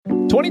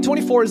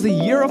2024 is the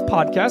year of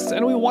podcasts,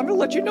 and we wanted to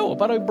let you know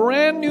about a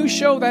brand new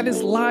show that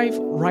is live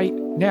right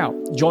now.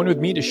 Join with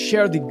me to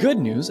share the good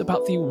news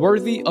about the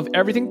Worthy of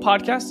Everything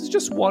podcast. Is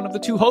just one of the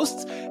two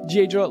hosts,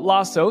 Jaedra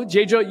Lasso.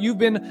 Jaedra, you've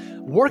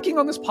been working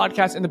on this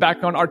podcast in the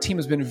background. Our team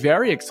has been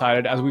very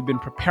excited as we've been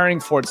preparing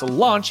for its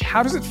launch.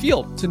 How does it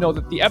feel to know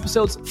that the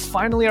episodes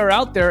finally are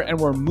out there and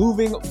we're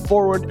moving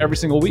forward every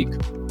single week?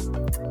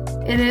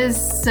 It is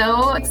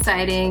so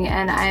exciting,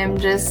 and I am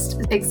just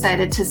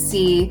excited to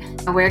see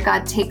where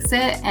God takes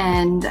it,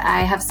 and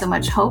I have so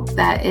much hope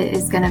that it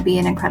is going to be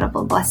an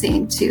incredible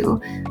blessing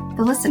to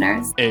the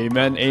listeners.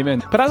 Amen,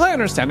 amen. But as I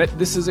understand it,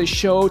 this is a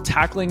show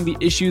tackling the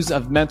issues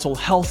of mental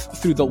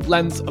health through the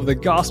lens of the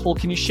gospel.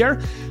 Can you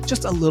share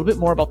just a little bit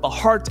more about the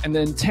heart and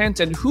the intent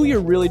and who you're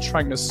really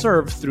trying to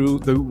serve through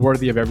the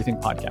Worthy of Everything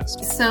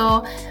podcast?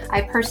 So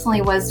I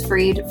personally was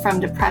freed from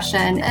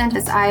depression, and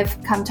as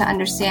I've come to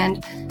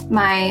understand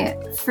my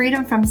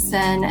freedom from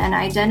sin and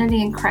identity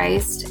in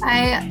Christ,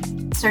 I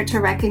start to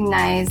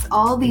recognize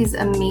all these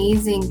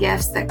amazing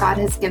gifts that God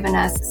has given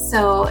us.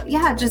 So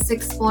yeah, just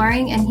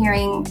exploring and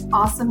hearing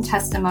awesome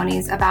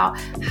testimonies about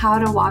how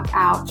to walk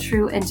out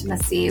true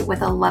intimacy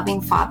with a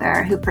loving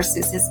Father who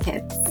pursues his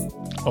kids.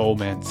 Oh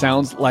man,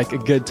 sounds like a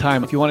good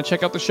time. If you want to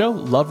check out the show,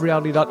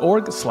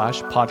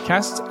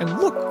 lovereality.org/podcasts and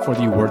look for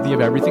the Worthy of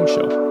Everything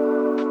show.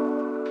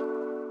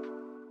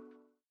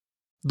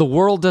 The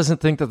world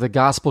doesn't think that the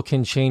gospel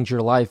can change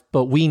your life,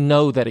 but we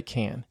know that it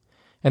can.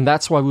 And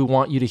that's why we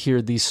want you to hear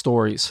these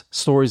stories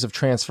of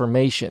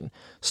transformation,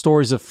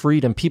 stories of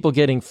freedom, people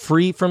getting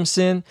free from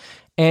sin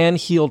and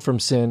healed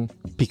from sin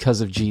because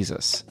of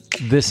Jesus.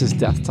 This is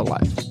Death to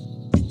Life.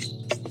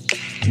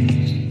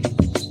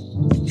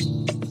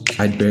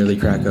 I'd barely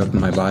crack up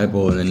my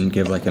Bible and then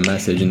give like a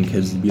message, and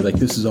kids would be like,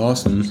 this is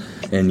awesome.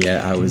 And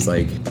yet I was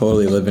like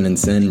totally living in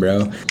sin,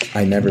 bro.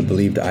 I never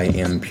believed I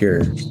am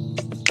pure.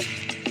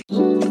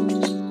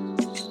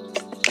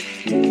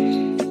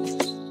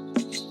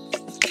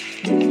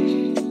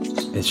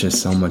 It's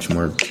just so much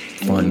more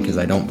fun because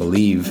I don't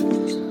believe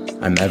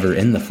I'm ever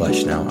in the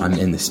flesh now. I'm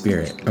in the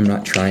spirit. I'm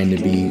not trying to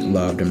be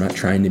loved. I'm not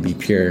trying to be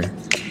pure.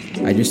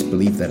 I just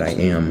believe that I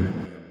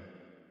am.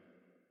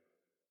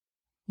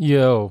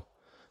 Yo,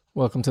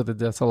 welcome to the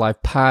Death to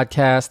Life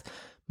podcast.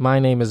 My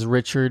name is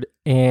Richard,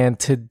 and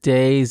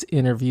today's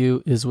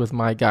interview is with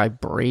my guy,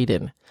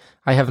 Braden.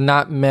 I have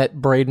not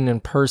met Braden in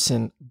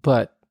person,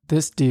 but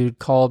this dude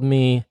called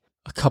me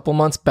a couple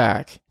months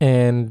back,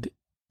 and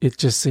it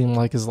just seemed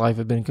like his life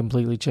had been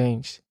completely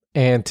changed.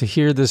 And to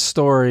hear this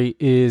story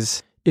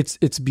it's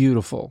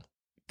beautiful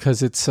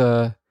because it's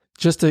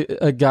just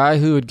a guy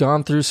who had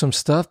gone through some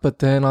stuff, but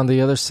then on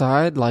the other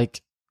side,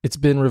 like, it's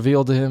been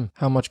revealed to him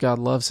how much God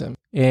loves him.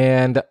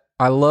 And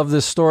I love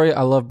this story.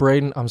 I love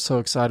Braden. I'm so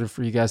excited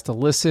for you guys to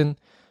listen.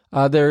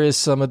 There is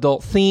some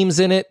adult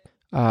themes in it.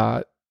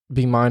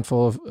 Be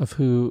mindful of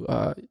who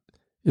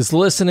is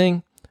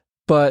listening.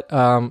 But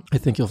I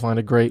think you'll find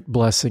a great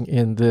blessing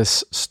in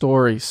this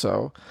story.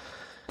 So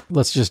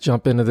let's just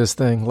jump into this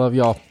thing. Love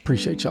y'all.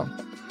 Appreciate y'all.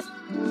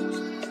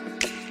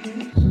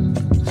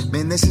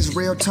 Man, this is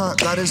real talk.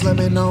 God is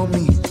loving on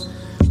me.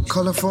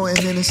 Colorful and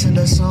innocent,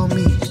 that's on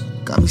me.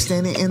 Got me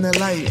standing in the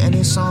light and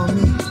it's on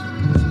me.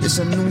 It's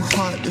a new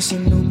heart, it's a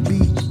new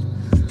beat.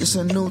 It's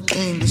a new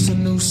thing, it's a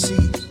new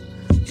seed.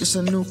 It's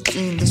a new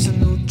king, it's a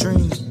new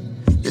dream.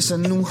 It's a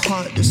new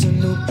heart, it's a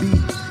new beat.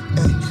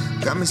 Ay,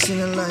 got me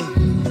singing like...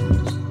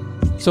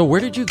 So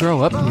where did you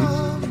grow up, dude?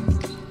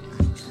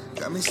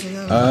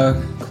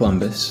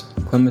 Columbus,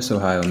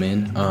 Ohio,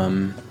 man.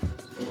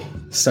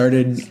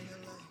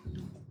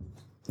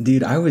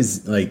 Dude, I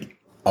was like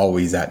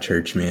always at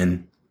church,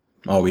 man.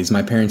 Always.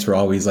 My parents were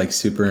always like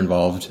super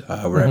involved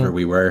wherever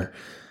we were.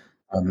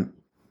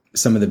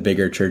 Some of the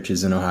bigger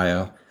churches in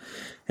Ohio.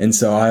 And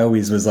so I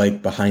always was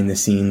like behind the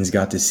scenes,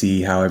 got to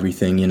see how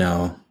everything,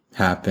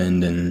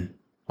 happened, and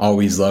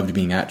always loved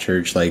being at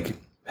church, like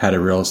had a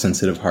real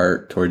sensitive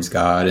heart towards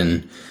God,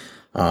 and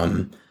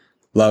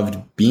loved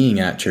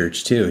being at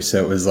church too.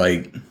 So it was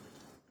like,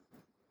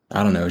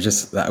 I don't know,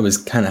 just that was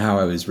kind of how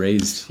I was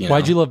raised.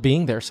 Why'd you love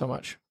being there so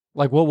much?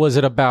 Like, what was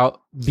it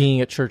about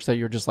being at church that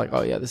you're just like,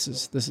 oh yeah, this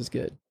is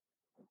good?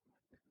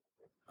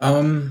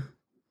 Dude,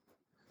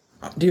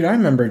 I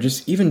remember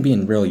just even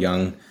being real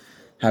young,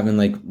 having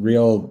like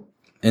real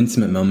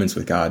intimate moments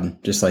with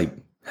God, just like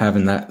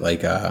having that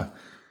like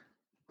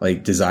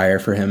desire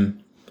for him.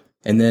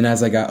 And then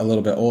as I got a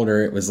little bit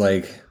older, it was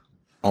like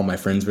all my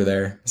friends were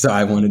there, so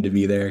I wanted to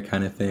be there,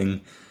 kind of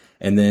thing.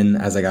 And then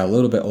as I got a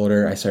little bit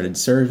older, I started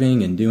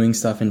serving and doing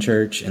stuff in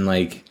church, and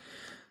like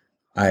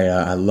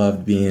I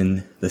loved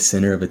being the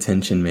center of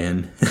attention,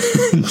 man.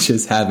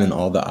 Just having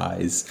all the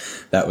eyes.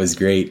 That was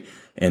great.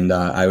 And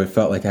I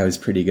felt like I was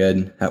pretty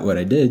good at what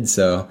I did,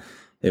 so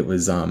it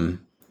was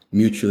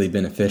mutually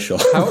beneficial.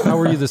 How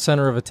were you the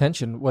center of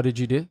attention? What did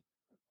you do?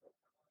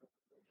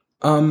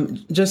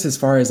 Just as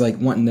far as like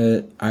wanting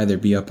to either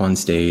be up on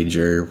stage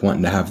or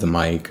wanting to have the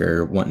mic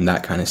or wanting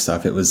that kind of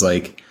stuff. It was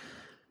like,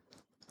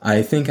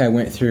 I think I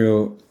went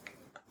through,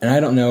 and I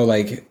don't know,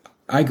 like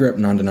I grew up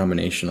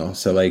non-denominational.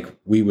 So like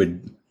we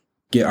would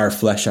get our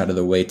flesh out of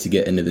the way to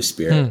get into the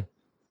spirit,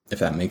 if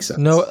that makes sense.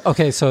 No,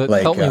 okay, so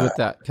Like, help me with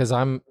that, because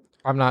I'm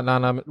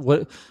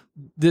what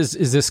this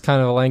is this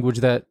kind of a language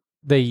that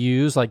they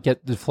use, like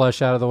get the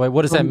flesh out of the way.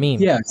 What does that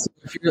mean? Yeah, so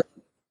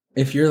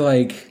if you're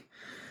like,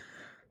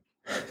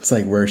 it's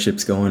like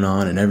worship's going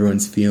on and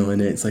everyone's feeling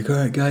it. It's like, all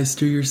right, guys,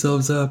 stir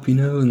yourselves up, you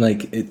know, and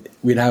like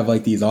we'd have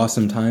like these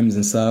awesome times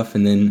and stuff.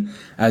 And then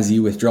as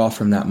you withdraw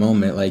from that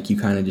moment, like you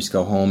kind of just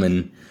go home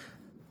and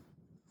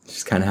it's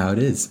just kind of how it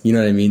is. You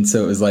know what I mean?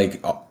 So it was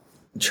like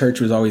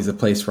church was always a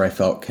place where I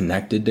felt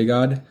connected to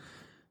God,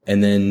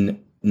 and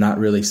then not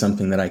really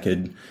something that I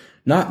could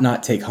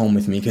not take home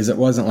with me, because it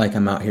wasn't like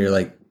I'm out here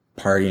like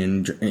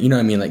partying, you know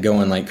what I mean? Like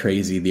going like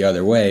crazy the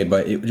other way,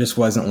 but it just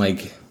wasn't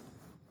like,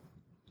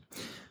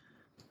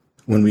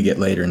 when we get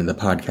later into the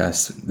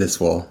podcast, this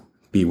will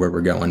be where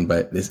we're going,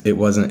 but it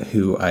wasn't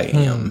who I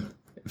am,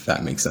 if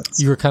that makes sense.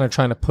 You were kind of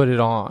trying to put it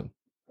on.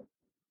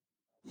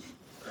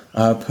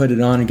 Put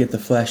it on and get the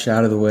flesh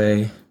out of the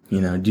way,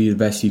 you know, do the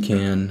best you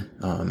can.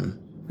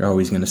 You're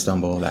always going to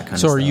stumble, that kind of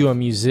stuff. So are you a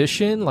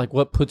musician? Like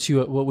what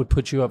would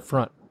put you up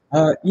front?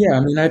 Yeah, I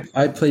mean,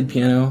 I played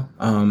piano,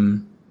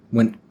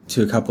 went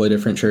to a couple of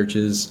different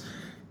churches,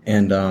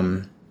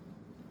 and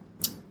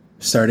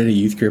started a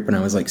youth group when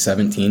I was like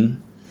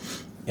 17,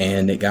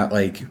 and it got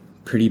like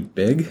pretty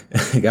big.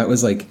 It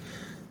was like,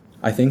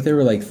 I think there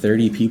were like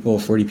 30 people,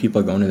 40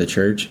 people going to the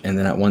church, and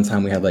then at one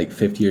time we had like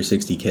 50 or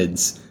 60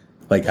 kids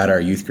like at our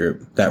youth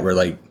group that were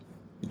like,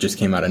 just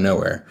came out of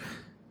nowhere.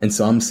 And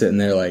so I'm sitting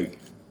there like,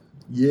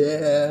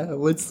 yeah,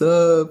 what's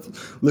up?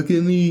 Look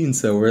at me. And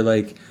so we're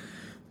like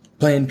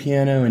playing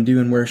piano and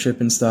doing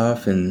worship and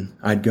stuff, and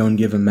I'd go and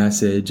give a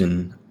message,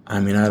 and I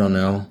mean, I don't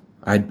know,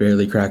 I'd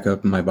barely crack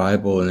up my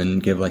Bible and then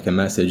give like a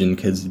message, and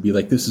kids would be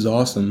like, this is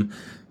awesome.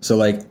 So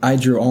like I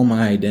drew all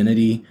my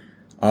identity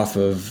off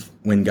of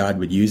when God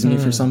would use me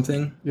for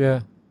something.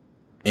 Yeah.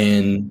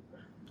 And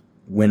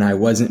when I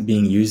wasn't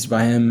being used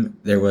by him,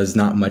 there was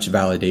not much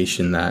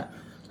validation that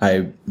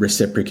I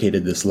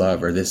reciprocated this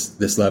love, or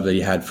this love that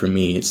he had for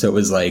me. So it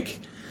was like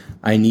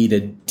I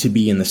needed to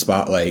be in the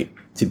spotlight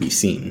to be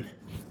seen.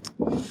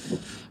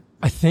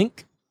 I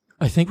think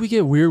we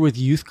get weird with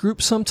youth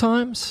groups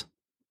sometimes.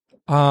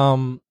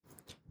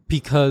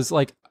 Because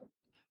like,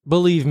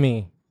 believe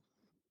me,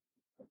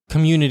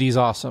 community is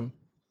awesome.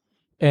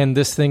 And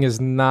this thing is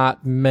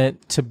not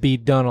meant to be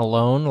done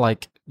alone.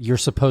 Like, you're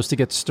supposed to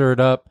get stirred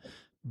up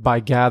by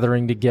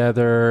gathering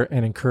together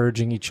and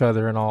encouraging each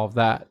other and all of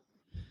that.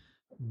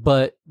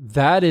 But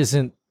that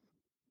isn't,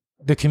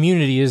 the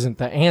community isn't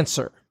the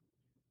answer.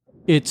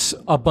 It's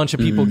a bunch of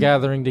people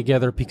gathering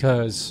together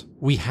because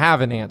we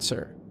have an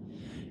answer.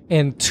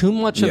 And too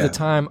much of the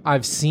time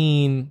I've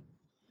seen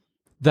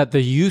that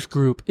the youth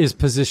group is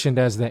positioned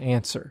as the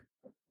answer.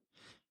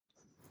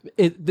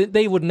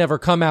 They would never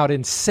come out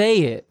and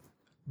say it,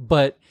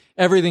 but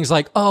everything's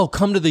like, oh,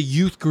 come to the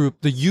youth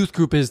group. The youth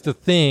group is the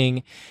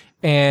thing.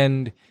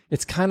 And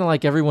it's kind of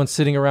like everyone's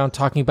sitting around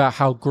talking about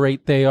how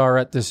great they are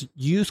at this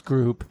youth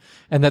group,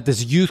 and that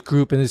this youth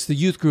group, and it's the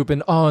youth group,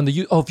 and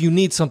if you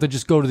need something,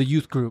 just go to the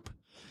youth group.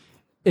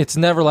 It's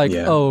never like,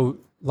 oh,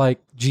 like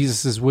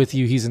Jesus is with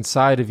you, he's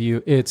inside of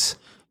you. It's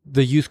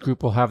the youth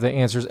group will have the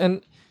answers.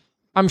 And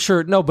I'm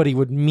sure nobody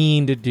would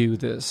mean to do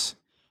this,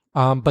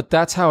 but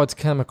that's how it's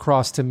come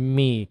across to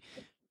me.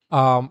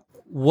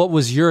 What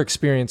was your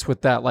experience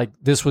with that? Like,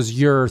 this was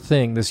your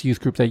thing, this youth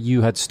group that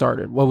you had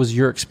started. What was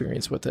your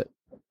experience with it?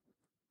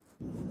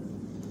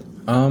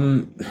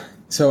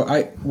 So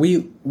I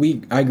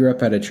grew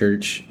up at a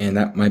church, and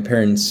that my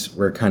parents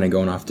were kind of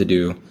going off to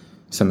do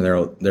some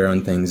of their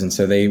own things, and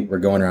so they were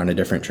going around to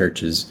different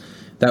churches.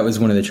 That was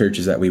one of the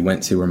churches that we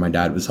went to where my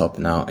dad was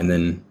helping out, and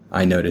then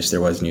I noticed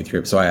there was a youth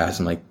group. So I asked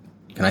him, like,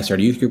 can I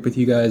start a youth group with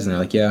you guys? And they're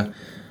like, yeah.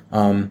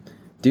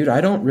 Dude, I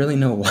don't really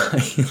know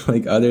why,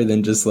 like, other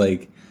than just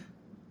like,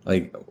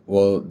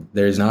 well,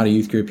 there's not a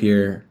youth group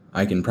here.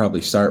 I can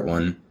probably start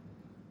one.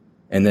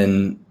 And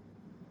then,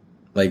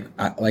 like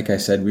I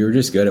said, we were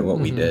just good at what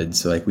we did.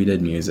 So, like, we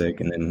did music,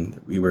 and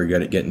then we were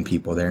good at getting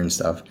people there and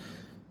stuff.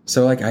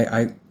 So, like,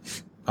 I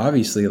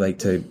obviously like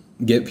to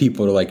get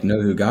people to, like, know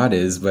who God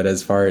is. But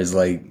as far as,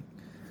 like,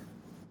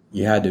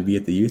 you had to be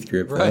at the youth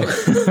group, right?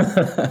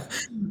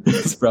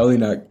 It's probably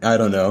not. I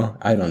don't know,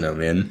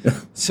 man.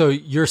 So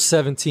you're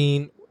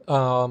 17.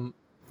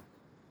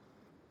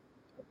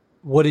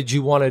 What did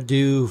you want to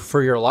do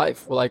for your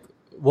life? Like,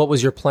 what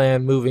was your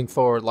plan moving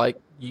forward? Like,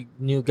 you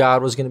knew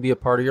God was going to be a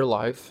part of your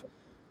life.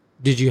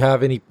 Did you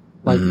have any,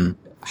 like,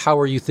 how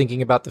are you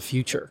thinking about the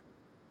future?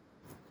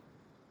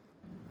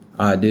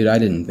 Dude, I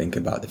didn't think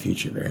about the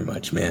future very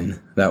much,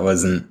 man. That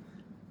wasn't,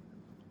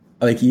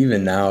 like,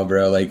 even now,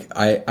 bro, like,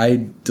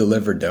 I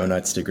deliver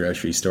donuts to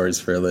grocery stores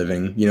for a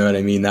living. You know what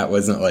I mean? That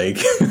wasn't like,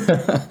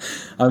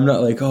 I'm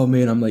not like, oh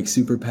man, I'm like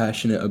super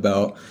passionate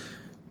about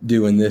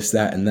doing this,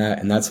 that, and that.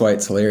 And that's why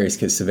it's hilarious,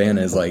 because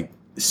Savannah is like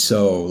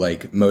so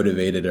like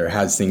motivated, or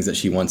has things that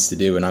she wants to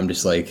do. And I'm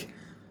just like,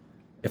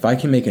 if I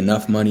can make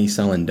enough money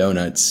selling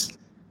donuts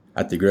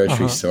at the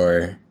grocery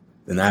store,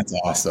 then that's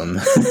awesome.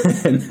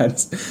 And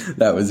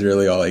that was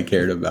really all I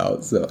cared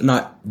about. So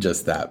not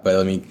just that, but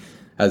I mean,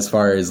 as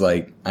far as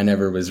like, I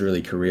never was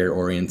really career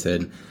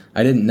oriented.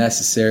 I didn't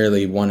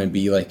necessarily want to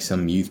be like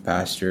some youth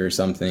pastor or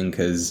something,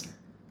 because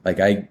like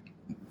I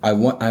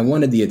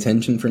wanted the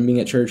attention from being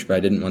at church, but I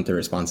didn't want the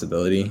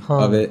responsibility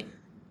of it.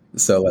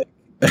 So like,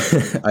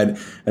 I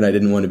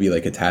didn't want to be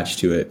like attached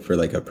to it for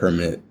like a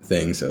permanent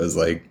thing. So it was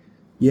like,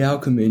 yeah, I'll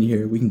come in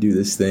here, we can do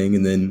this thing,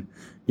 and then,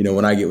 you know,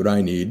 when I get what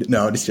I need.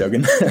 No, just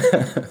joking.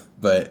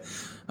 But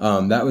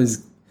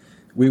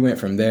we went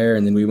from there,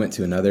 and then we went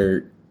to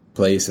another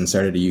place and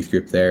started a youth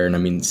group there. And I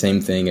mean,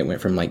 same thing. It went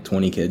from like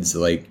 20 kids to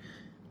like,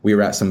 we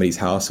were at somebody's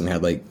house and we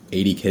had like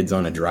 80 kids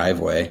on a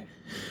driveway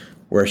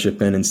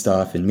worshiping and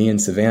stuff. And me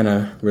and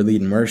Savannah were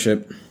leading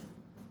worship,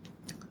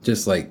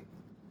 just like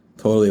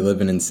totally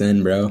living in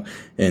sin, bro.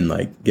 And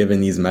like giving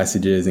these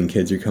messages, and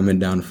kids are coming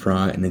down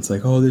front, and it's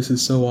like, oh, this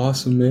is so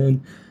awesome,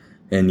 man.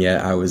 And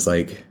yet I was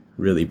like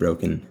really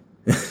broken.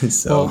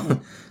 So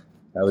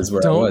that was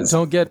where I was.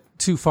 Don't get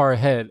too far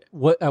ahead.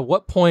 At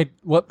what point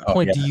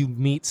do you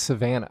meet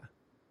Savannah?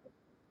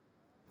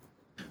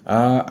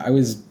 I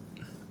was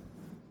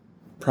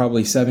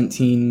probably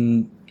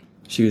 17.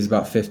 She was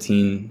about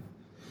 15.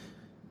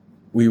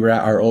 We were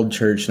at our old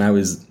church, and I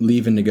was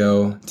leaving to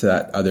go to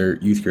that other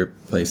youth group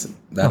place,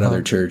 that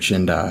other church.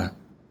 And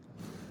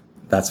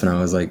that's when I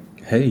was like,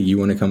 hey, you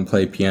want to come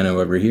play piano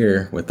over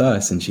here with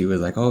us? And she was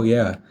like, oh,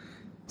 yeah.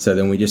 So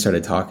then we just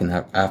started talking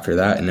after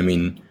that. And I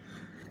mean,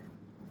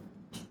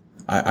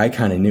 I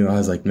kind of knew. I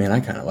was like, man,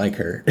 I kind of like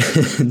her.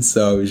 And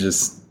so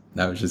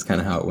that was just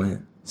kind of how it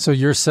went. So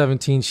you're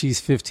 17, she's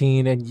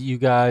 15, and you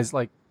guys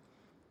like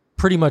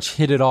pretty much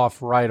hit it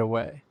off right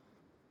away.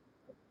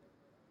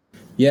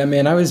 Yeah,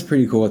 man, I was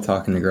pretty cool with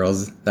talking to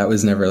girls. That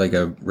was never like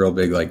a real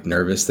big like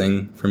nervous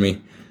thing for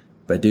me.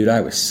 But dude,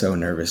 I was so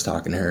nervous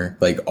talking to her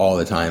like all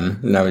the time.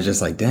 And I was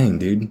just like, dang,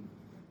 dude,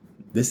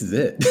 this is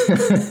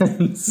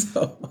it.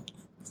 So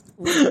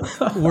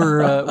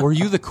were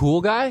you the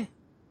cool guy?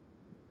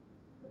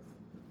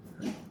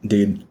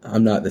 Dude,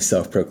 I'm not the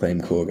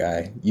self-proclaimed cool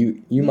guy.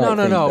 You might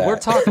think No. that. We're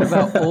talking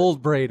about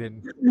old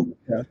Braden.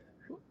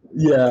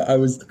 Yeah, I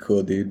was the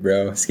cool dude,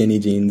 bro. Skinny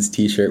jeans,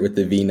 t-shirt with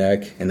the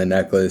V-neck and the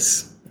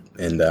necklace,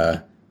 and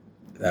that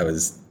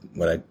was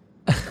what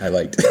I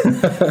liked.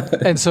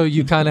 And so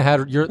you kind of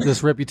had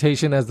this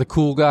reputation as the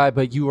cool guy,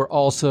 but you were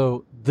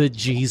also the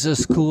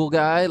Jesus cool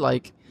guy.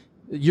 Like,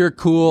 you're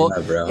cool,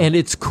 yeah, bro. And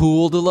it's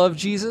cool to love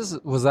Jesus.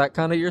 Was that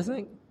kind of your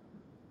thing?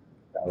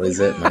 That was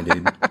it, my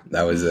dude.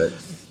 That was it.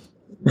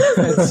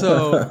 And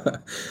so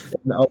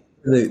all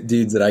the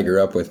dudes that I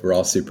grew up with were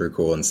all super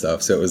cool and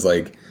stuff. So it was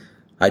like,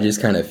 I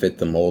just kind of fit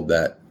the mold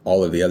that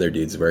all of the other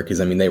dudes were.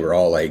 Cause I mean, they were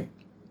all like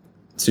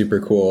super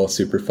cool,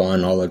 super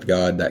fun, all loved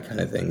God, that kind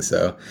of thing.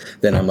 So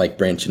then I'm like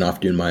branching off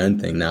doing my own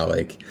thing now.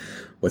 Like,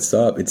 what's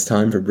up? It's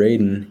time for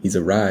Braden. He's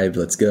arrived.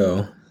 Let's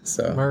go.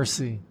 So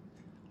mercy.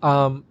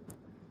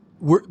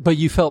 But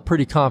you felt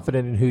pretty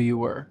confident in who you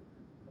were.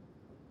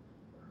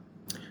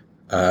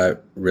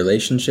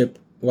 Relationship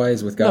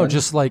wise with God? No,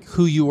 just like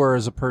who you were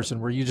as a person.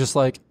 Were you just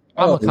like,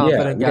 I'm a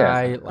confident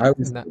guy? Yeah.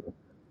 Like,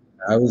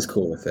 I was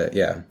cool with it.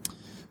 Yeah.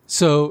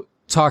 So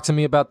talk to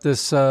me about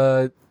this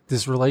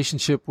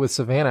relationship with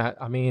Savannah.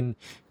 I mean,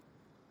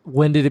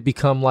 when did it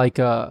become like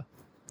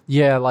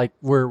like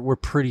we're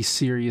pretty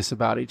serious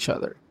about each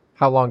other?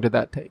 How long did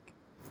that take?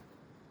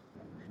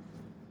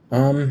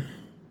 I'm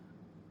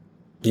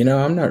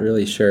not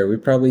really sure. We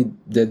probably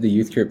did the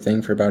youth group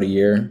thing for about a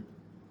year.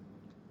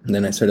 And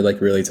then I started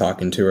like really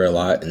talking to her a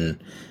lot and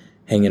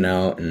hanging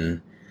out,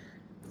 and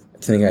I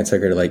think I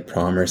took her to like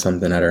prom or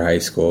something at her high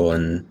school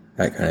and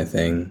that kind of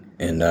thing.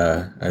 And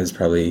I was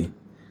probably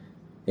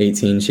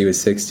 18, she was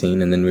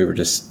 16, and then we were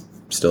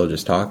still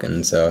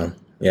talking. So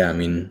yeah, I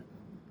mean,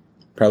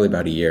 probably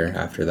about a year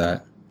after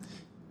that.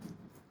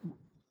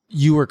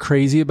 You were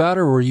crazy about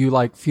her? Or were you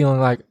like feeling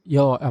like,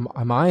 yo,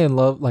 am I in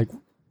love? Like,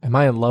 am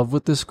I in love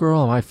with this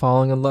girl? Am I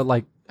falling in love?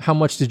 Like, how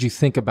much did you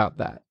think about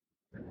that?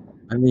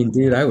 I mean,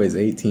 dude, I was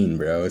 18,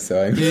 bro.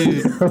 So I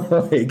mean,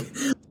 like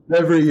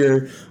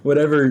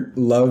whatever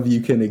love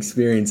you can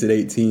experience at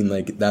 18,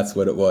 like that's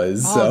what it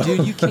was. Oh, so.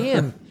 Dude, you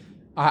can.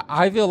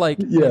 I feel like,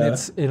 yeah.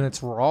 and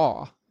it's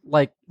raw,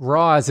 like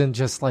raw as in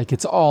just like,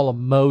 it's all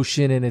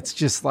emotion, and it's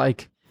just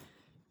like,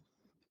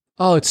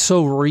 oh, it's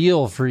so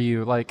real for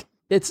you. Like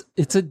it's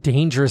a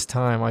dangerous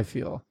time. I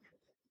feel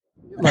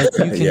like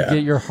you can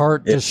get your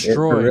heart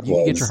destroyed. You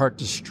can get your heart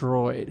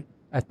destroyed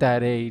at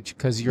that age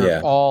because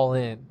you're all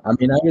in. I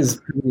mean,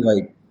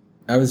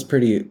 I was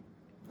pretty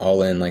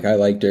all in. Like, I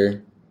liked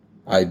her.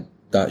 I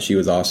thought she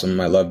was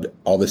awesome. I loved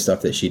all the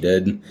stuff that she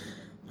did.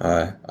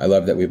 I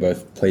loved that we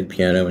both played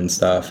piano and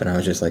stuff. And I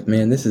was just like,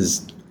 man, this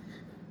is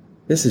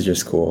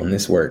just cool and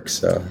this works.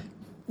 So,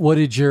 what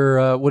did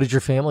your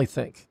family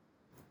think?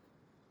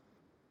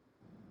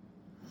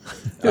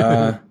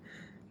 They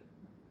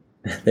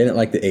didn't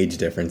like the age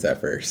difference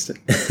at first,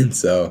 and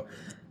so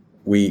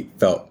we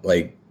felt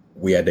like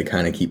we had to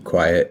kind of keep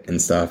quiet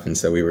and stuff, and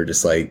so we were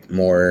just like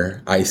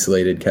more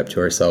isolated, kept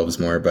to ourselves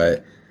more.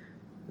 But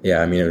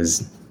yeah, I mean, it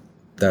was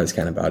that was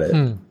kind of about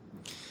it.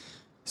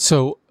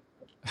 So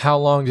how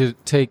long did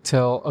it take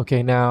till,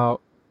 okay, now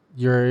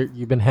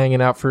you've been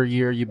hanging out for a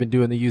year, you've been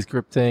doing the youth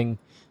group thing.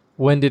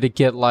 When did it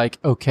get like,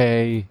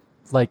 okay,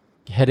 like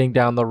heading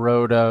down the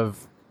road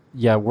of,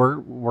 yeah,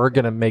 we're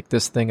going to make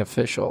this thing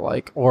official,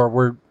 like,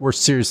 or we're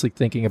seriously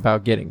thinking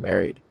about getting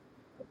married?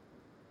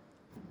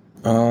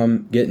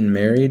 Getting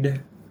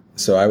married.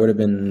 So I would have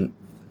been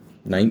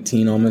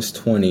 19, almost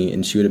 20,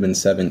 and she would have been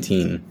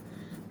 17.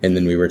 And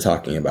then we were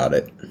talking about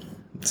it.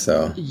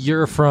 So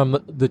you're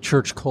from the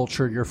church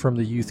culture, you're from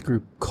the youth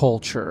group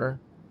culture.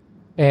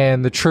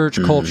 And the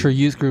church culture,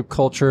 youth group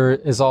culture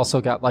is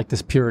also got like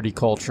this purity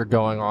culture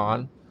going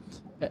on.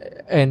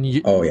 And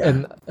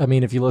and I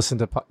mean, if you listen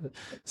to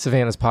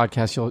Savannah's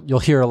podcast, you'll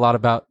hear a lot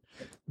about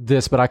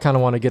this, but I kind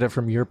of want to get it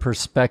from your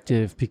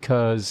perspective,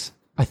 because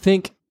I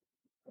think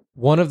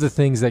one of the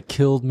things that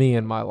killed me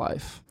in my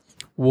life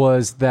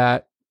was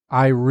that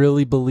I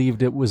really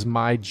believed it was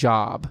my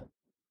job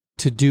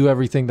to do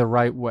everything the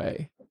right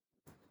way.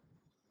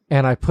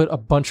 And I put a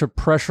bunch of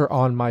pressure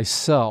on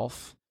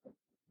myself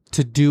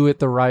to do it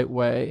the right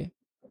way.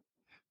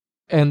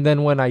 And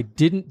then when I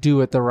didn't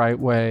do it the right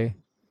way,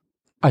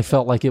 I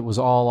felt like it was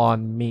all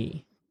on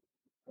me.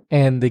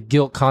 And the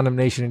guilt,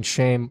 condemnation, and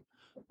shame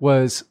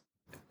was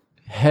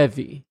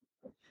heavy.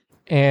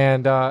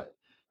 And I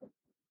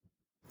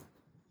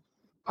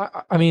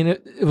mean,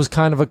 it was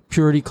kind of a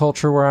purity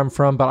culture where I'm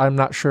from, but I'm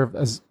not sure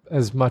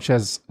as much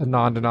as a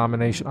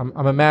non-denomination.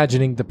 I'm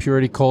imagining the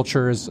purity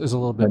culture is a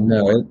little bit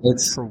more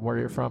it's from where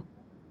you're from.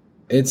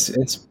 It's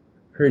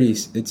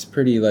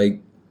pretty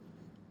like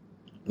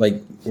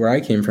where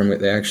I came from,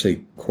 they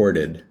actually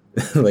courted.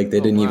 Like they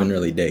didn't even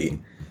really date.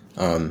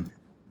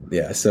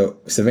 Yeah, so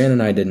Savannah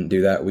and I didn't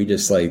do that. We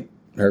just like,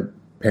 her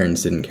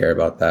parents didn't care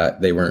about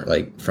that. They weren't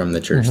like from the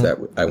church that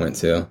I went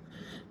to.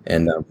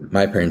 And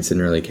my parents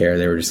didn't really care.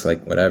 They were just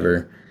like,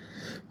 whatever.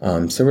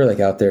 So we're like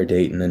out there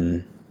dating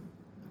and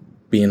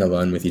being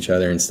alone with each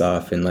other and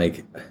stuff. And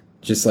like,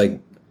 just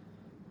like,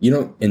 you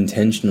don't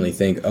intentionally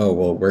think, oh,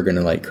 well, we're going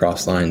to like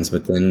cross lines.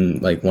 But then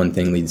like one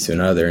thing leads to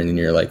another. And then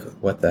you're like,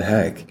 what the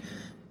heck?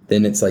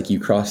 Then it's like you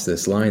cross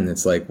this line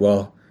that's like,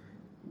 well,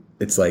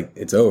 it's like,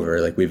 it's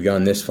over. Like we've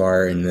gone this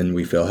far, and then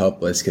we feel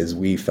helpless because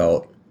we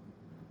felt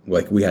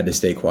like we had to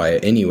stay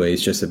quiet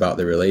anyways, just about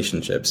the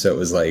relationship. So it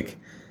was like,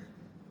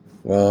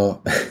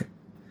 well,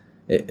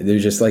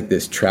 there's just like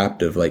this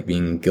trapped of like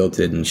being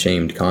guilted and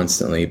shamed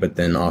constantly, but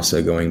then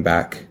also going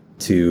back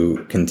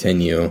to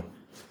continue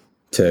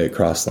to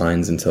cross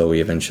lines until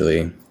we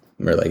eventually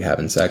were like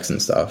having sex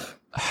and stuff.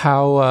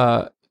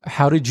 How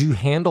did you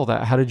handle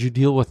that? How did you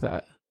deal with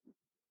that?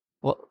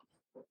 Well,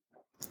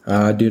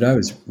 dude, I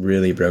was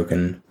really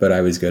broken, but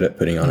I was good at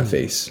putting on a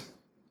face.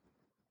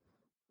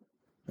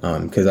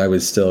 Cause I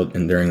was still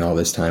enduring all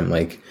this time,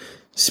 like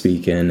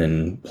speaking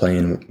and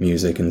playing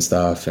music and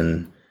stuff,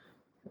 and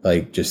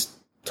like just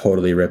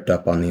totally ripped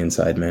up on the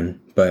inside,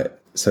 man.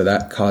 But so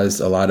that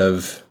caused a lot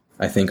of,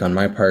 I think on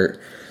my part,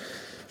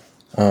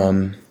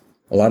 a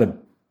lot of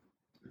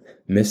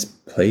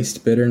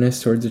misplaced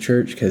bitterness towards the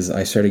church, because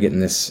I started getting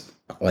this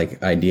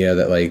like idea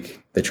that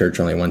like the church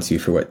only wants you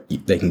for what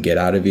they can get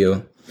out of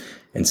you.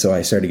 And so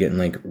I started getting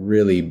like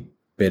really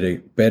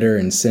bitter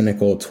and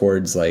cynical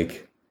towards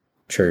like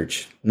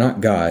church,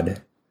 not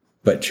God,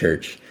 but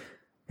church.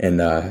 And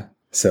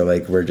so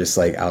like we're just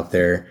like out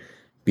there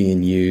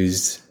being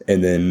used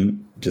and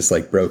then just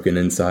like broken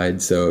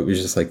inside. So it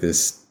was just like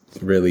this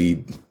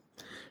really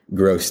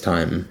gross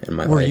time in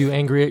my life. Were you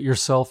angry at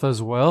yourself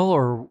as well,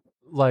 or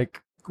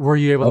like were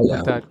you able to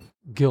put that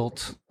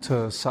guilt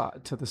to the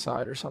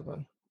side or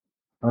something?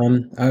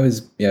 I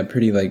was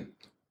pretty like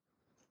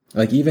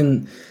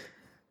even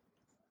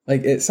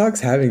like, it sucks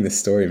having this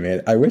story,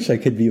 man. I wish I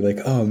could be like,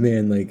 oh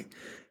man, like,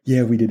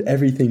 yeah, we did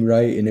everything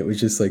right, and it was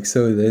just like,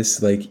 so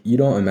this, like, you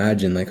don't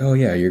imagine like, oh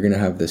yeah, you're gonna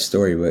have this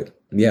story, but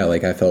yeah,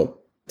 like I felt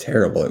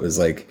terrible. It was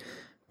like,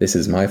 this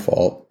is my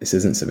fault. This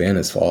isn't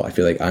Savannah's fault. I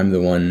feel like I'm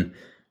the one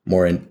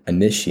more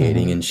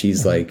initiating, and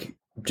she's like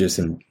just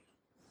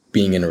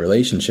being in a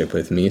relationship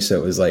with me.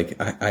 So it was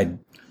like, I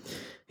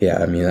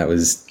mean, that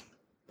was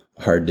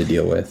hard to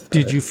deal with.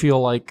 Did you feel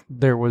like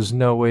there was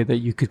no way that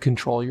you could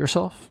control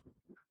yourself?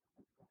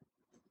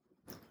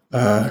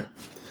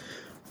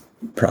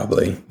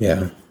 Probably,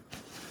 yeah.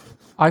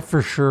 I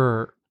for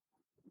sure,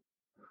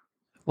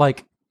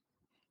 like,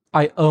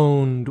 I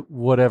owned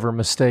whatever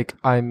mistake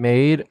I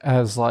made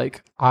as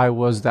like I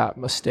was that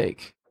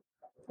mistake.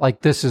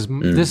 Like this is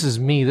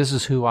me. This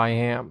is who I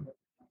am.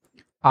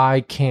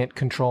 I can't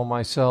control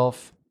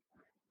myself.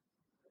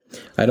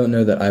 I don't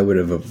know that I would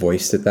have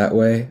voiced it that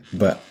way,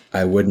 but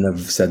I wouldn't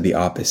have said the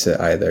opposite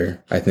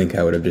either. I think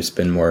I would have just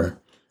been more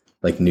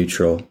like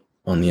neutral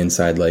on the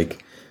inside.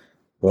 Like,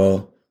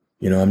 well,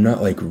 you know, I'm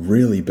not like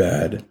really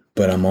bad,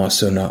 but I'm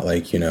also not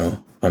like, you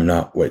know, I'm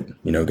not what,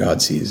 you know,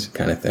 God sees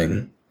kind of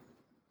thing.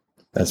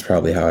 That's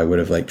probably how I would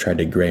have like tried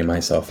to gray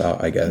myself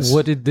out, I guess.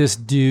 What did this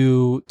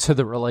do to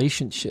the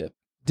relationship?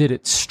 Did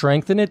it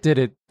strengthen it? Did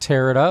it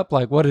tear it up?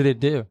 Like, what did it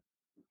do?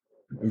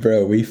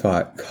 Bro, we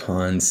fought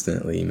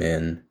constantly,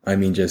 man. I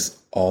mean, just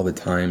all the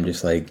time,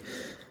 just like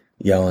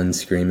yelling,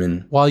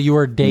 screaming. While you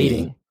were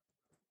dating? Me.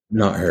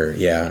 Not her,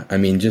 yeah. I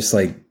mean,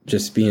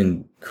 just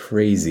being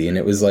crazy. And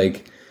it was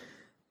like,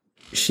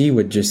 she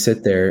would just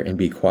sit there and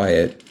be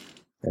quiet.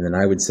 And then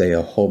I would say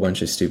a whole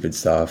bunch of stupid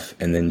stuff.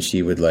 And then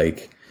she would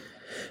like,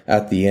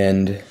 at the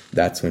end,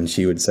 that's when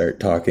she would start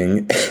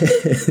talking.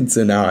 And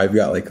so now I've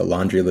got like a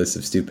laundry list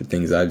of stupid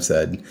things I've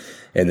said.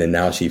 And then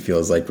now she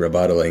feels like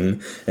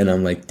rebuttaling. And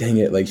I'm like, dang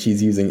it, like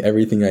she's using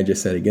everything I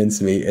just said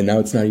against me. And now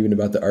it's not even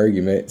about the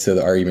argument. So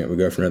the argument would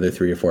go for another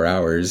 3 or 4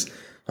 hours.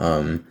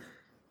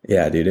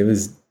 Yeah, dude, it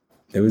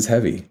was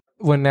heavy.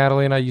 When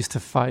Natalie and I used to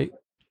fight,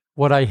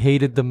 what I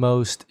hated the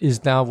most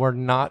is now we're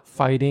not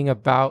fighting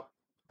about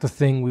the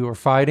thing we were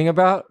fighting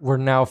about. We're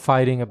now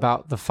fighting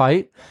about the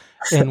fight.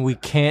 And we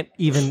can't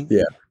even,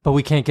 but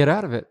we can't get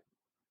out of it.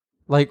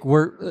 Like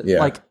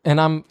and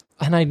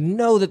I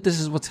know that this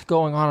is what's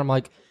going on. I'm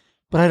like,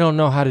 but I don't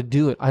know how to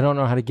do it. I don't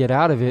know how to get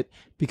out of it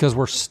because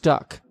we're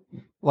stuck.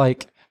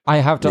 Like I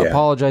have to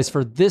apologize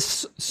for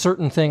this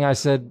certain thing I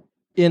said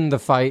in the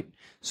fight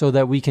so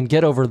that we can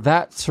get over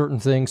that certain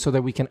thing so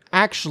that we can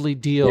actually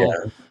deal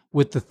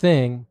with the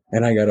thing.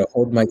 And I got to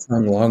hold my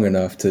tongue long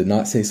enough to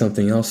not say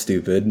something else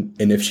stupid.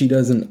 And if she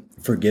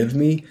doesn't forgive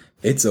me,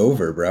 it's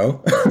over,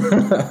 bro.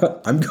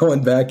 I'm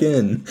going back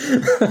in.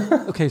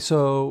 Okay,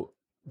 so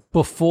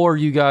before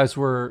you guys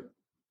were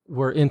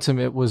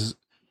intimate, were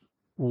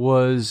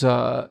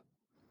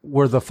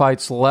the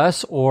fights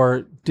less,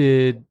 or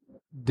did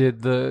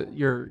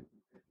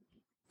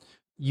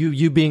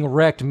you being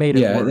wrecked made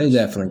it worse? Yeah, they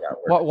definitely got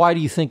worse. Why do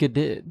you think it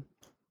did?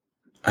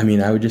 I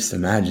mean, I would just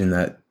imagine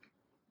that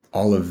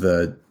all of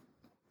the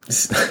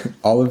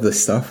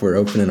stuff we're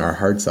opening our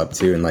hearts up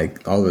to, and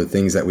like all the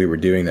things that we were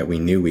doing that we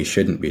knew we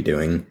shouldn't be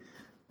doing,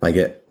 like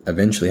it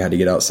eventually had to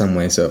get out some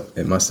way. So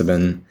it must have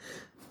been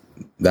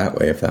that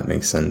way, if that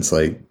makes sense.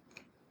 Like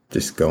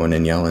just going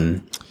and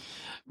yelling.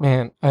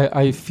 Man,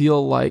 I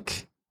feel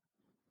like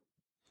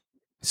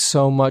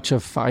so much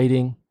of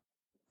fighting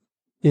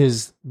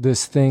is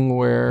this thing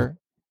where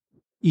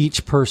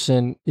each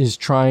person is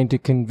trying to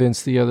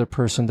convince the other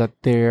person that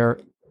they're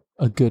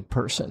a good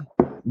person.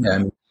 Yeah. I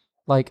mean,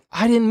 like,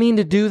 I didn't mean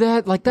to do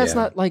that. Like, that's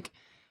not like,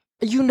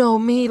 you know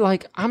me,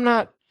 like I'm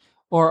not,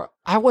 or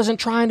I wasn't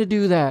trying to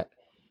do that.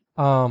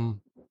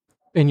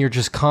 And you're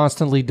just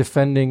constantly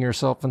defending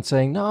yourself and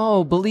saying,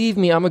 no, believe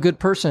me, I'm a good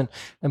person.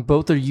 And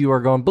both of you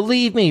are going,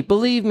 believe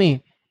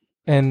me.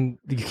 And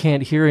you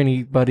can't hear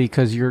anybody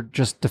because you're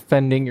just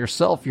defending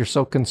yourself. You're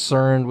so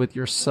concerned with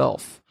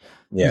yourself.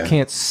 Yeah. You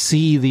can't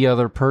see the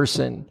other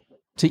person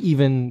to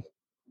even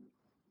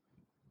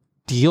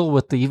deal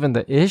with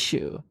the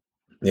issue.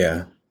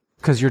 Yeah.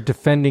 Because you're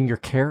defending your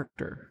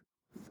character.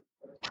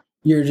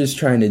 You're just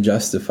trying to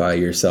justify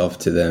yourself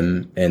to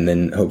them, and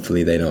then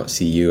hopefully they don't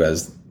see you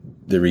as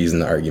the reason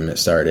the argument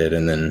started,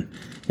 and then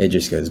it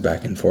just goes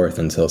back and forth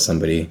until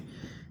somebody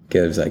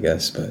gives, I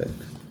guess. But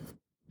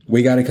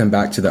we got to come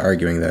back to the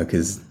arguing, though,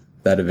 because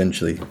that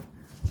eventually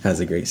has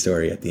a great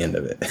story at the end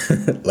of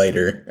it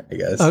later, I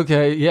guess.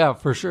 Okay, yeah,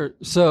 for sure.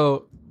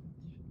 So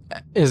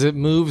as it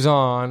moves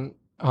on,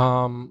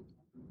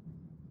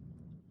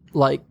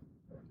 like,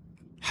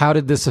 how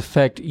did this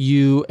affect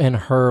you and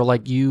her,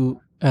 like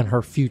you and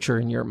her future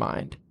in your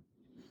mind?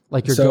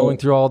 Like you're going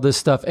through all this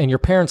stuff and your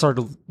parents are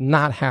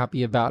not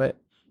happy about it.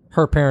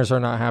 Her parents are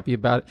not happy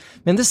about it.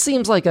 Man, this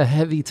seems like a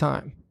heavy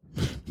time.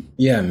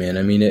 Yeah, man.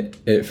 I mean,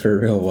 it for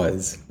real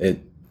was.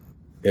 It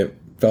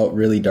felt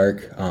really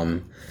dark.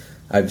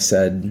 I've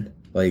said,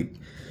 like,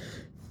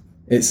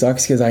 it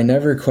sucks because I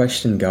never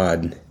questioned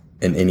God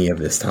in any of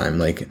this time.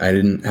 Like, I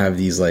didn't have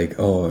these, like,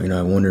 oh,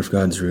 I wonder if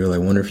God's real. I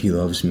wonder if he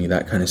loves me,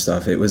 that kind of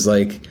stuff. It was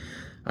like,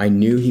 I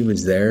knew he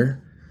was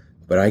there,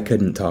 but I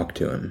couldn't talk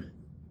to him.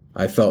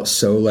 I felt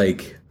so,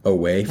 like,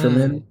 away from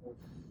him.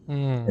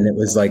 And it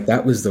was like,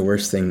 that was the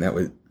worst thing that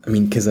was, I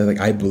mean, because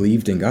I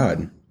believed in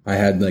God. I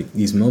had like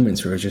these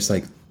moments where it was just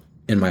like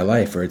in my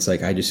life where it's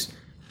like, I just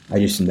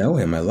know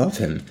him. I love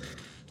him.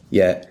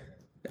 Yet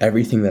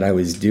everything that I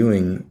was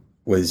doing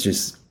was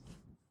just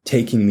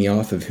taking me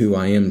off of who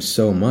I am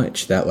so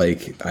much that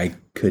like I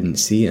couldn't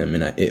see him.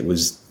 And it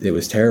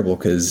was terrible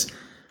because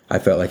I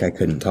felt like I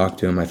couldn't talk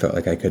to him. I felt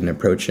like I couldn't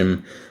approach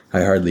him.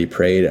 I hardly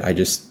prayed.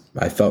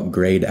 I felt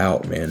grayed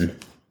out, man.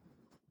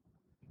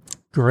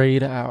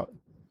 Grayed out.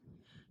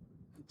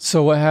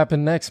 So what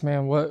happened next,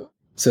 man?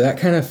 So that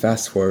kind of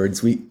fast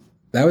forwards.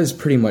 That was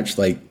pretty much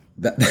like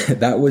that.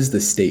 That was the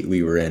state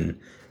we were in,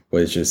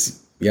 was just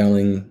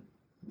yelling,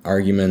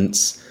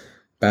 arguments,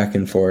 back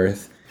and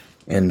forth,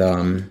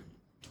 and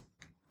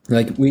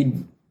like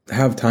we'd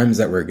have times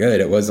that were good.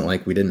 It wasn't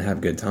like we didn't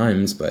have good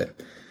times, but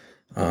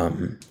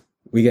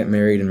we get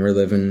married and we're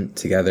living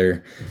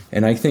together.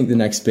 And I think the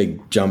next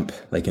big jump,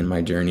 like in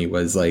my journey,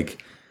 was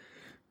like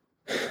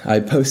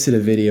I posted a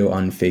video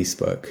on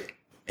Facebook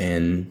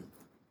and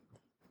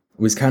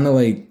was kind of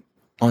like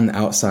on the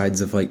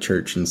outsides of like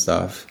church and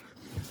stuff.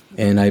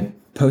 And I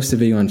posted a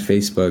video on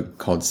Facebook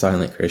called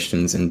Silent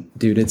Christians, and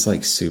dude, it's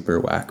like super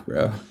whack,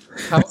 bro.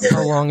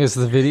 How long is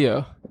the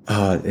video?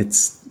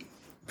 It's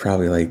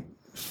probably like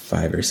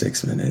 5 or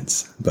 6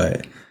 minutes,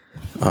 but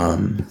let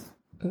me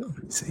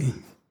see.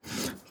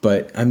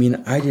 But I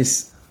mean, I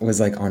just was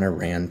like on a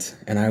rant,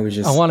 and I was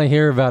just, I want to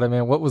hear about it,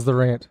 man. What was the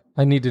rant?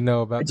 I need to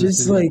know about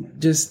this.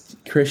 Just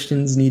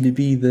Christians need to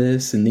be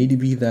this and need to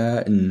be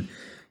that, and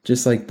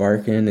just like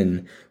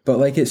barking, but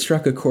like it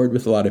struck a chord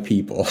with a lot of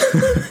people.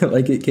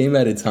 Like it came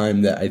at a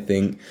time that I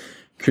think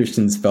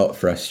Christians felt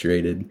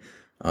frustrated.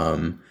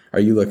 Are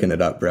you looking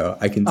it up, bro?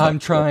 I'm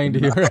trying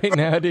to right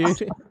now,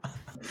 dude.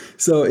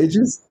 So it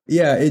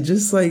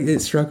just like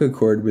it struck a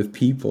chord with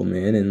people,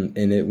 man,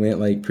 and it went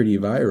like pretty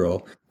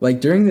viral. Like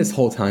during this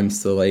whole time,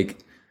 still like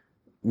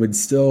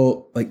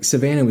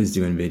Savannah was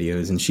doing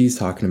videos and she's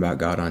talking about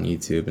God on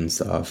YouTube and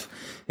stuff,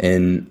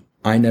 and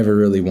I never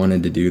really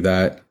wanted to do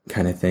that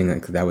kind of thing.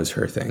 Like that was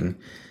her thing,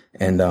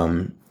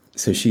 and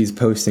so she's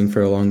posting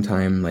for a long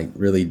time, like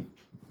really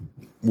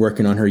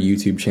working on her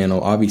YouTube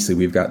channel. Obviously,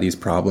 we've got these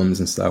problems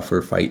and stuff.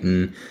 We're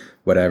fighting,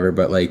 whatever,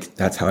 but like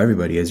that's how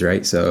everybody is,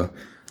 right? So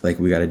like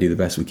we got to do the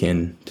best we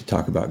can to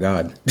talk about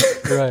God.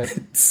 Right.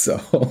 So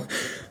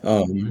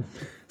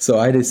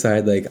I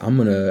decide like I'm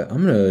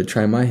gonna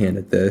try my hand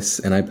at this,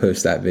 and I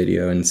post that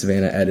video, and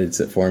Savannah edits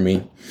it for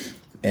me,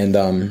 and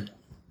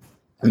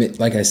I mean,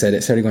 like I said,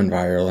 it started going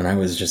viral, and I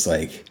was just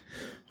like,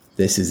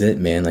 this is it,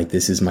 man. Like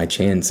this is my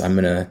chance. I'm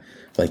gonna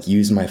like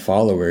use my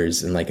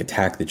followers and like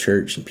attack the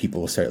church, and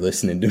people will start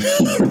listening to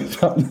me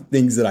about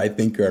things that I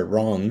think are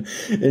wrong.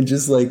 And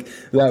just like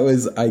that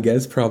was, I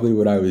guess, probably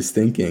what I was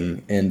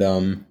thinking. And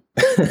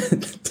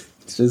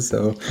it's just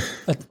so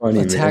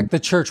funny. Attack man. the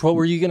church. What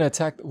were you gonna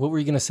attack? What were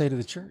you gonna say to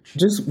the church?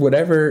 Just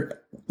whatever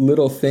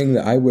little thing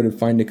that I would have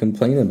find to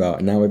complain about.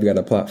 And now I've got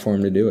a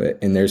platform to do it,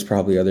 and there's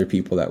probably other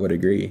people that would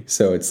agree.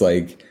 So it's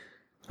like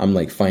I'm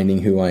like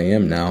finding who I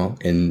am now,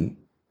 and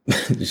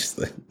just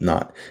like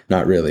not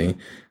really.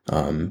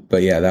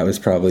 But yeah, that was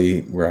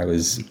probably where I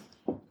was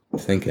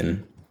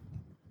thinking.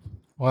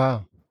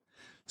 Wow.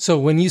 So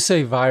when you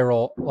say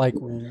viral, like,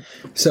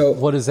 so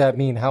what does that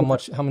mean? How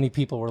many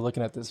people were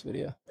looking at this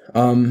video?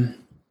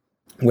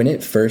 When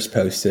it first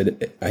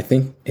posted, I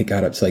think it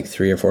got up to like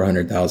 300,000 or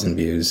 400,000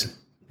 views,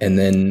 and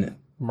then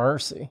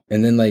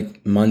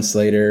like months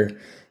later,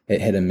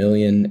 it hit 1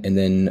 million, and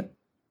then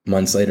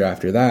months later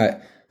after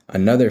that,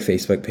 another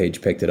Facebook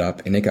page picked it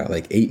up, and it got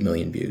like 8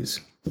 million views.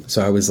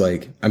 So I was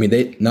like, I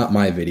mean, not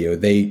my video,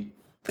 they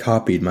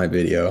copied my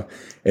video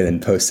and then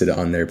posted it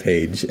on their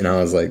page. And I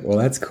was like, well,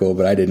 that's cool,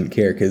 but I didn't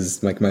care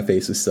because like my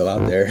face was still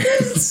out there.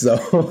 So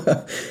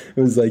it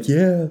was like,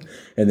 yeah.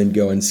 And then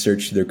go and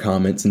search their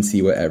comments and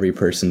see what every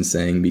person's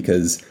saying,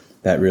 because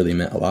that really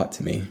meant a lot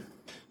to me.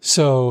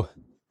 So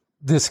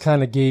this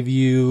kind of gave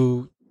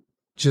you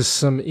just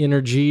some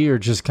energy, or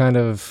just kind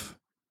of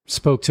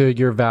spoke to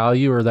your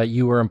value, or that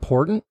you were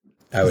important?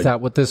 Is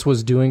that what this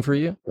was doing for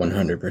you?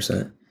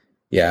 100%.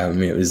 Yeah, I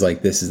mean, it was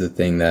like, this is the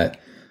thing that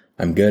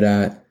I'm good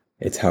at.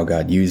 It's how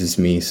God uses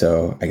me,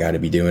 so I got to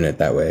be doing it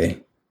that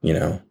way. You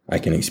know, I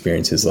can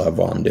experience his love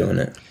while I'm doing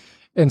it.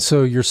 And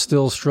so you're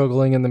still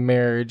struggling in the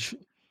marriage.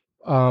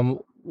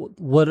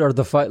 What are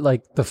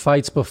the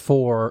fights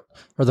before?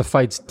 Are the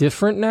fights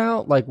different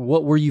now? Like,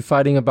 what were you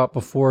fighting about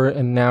before,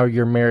 and now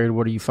you're married?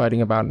 What are you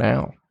fighting about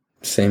now?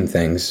 Same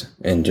things,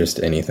 and just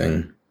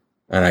anything.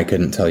 And I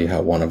couldn't tell you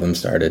how one of them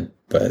started,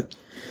 but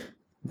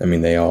I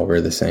mean, they all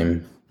were the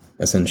same,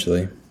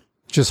 essentially.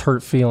 Just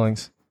hurt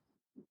feelings.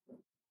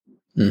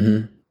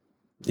 Mm-hmm.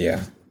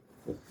 Yeah.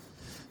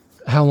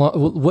 How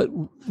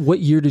long? What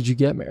year did you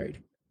get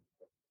married?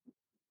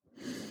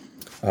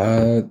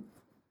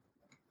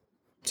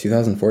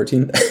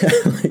 2014. I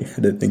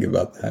had to think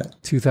about that.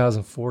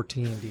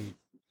 2014, dude.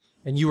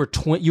 And you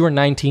were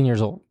 19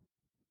 years old.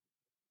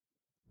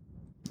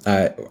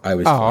 I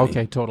was. Oh, 20.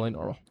 okay, totally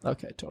normal.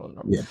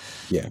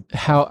 Yeah.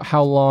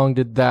 How long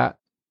did that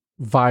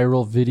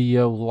viral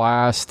video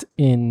last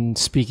in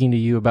speaking to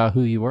you about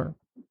who you were?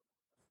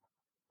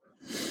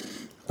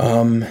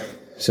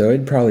 So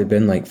it'd probably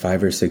been like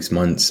 5 or 6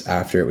 months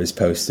after it was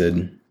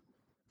posted.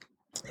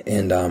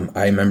 And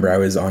I remember I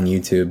was on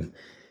YouTube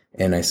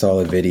and I saw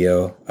a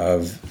video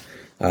of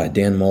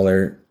Dan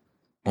Mohler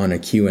on a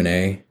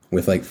Q&A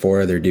with like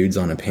 4 other dudes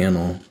on a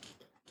panel.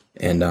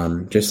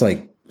 And just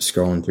like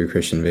scrolling through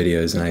Christian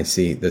videos, and I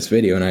see this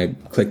video, and I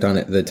clicked on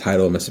it. The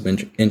title must have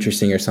been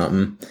interesting or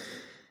something.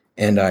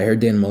 And I heard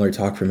Dan Mohler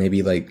talk for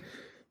maybe like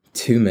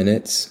 2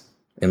 minutes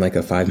in like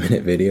a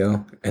 5-minute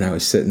video. And I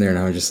was sitting there and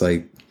I was just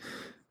like,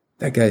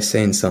 that guy's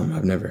saying something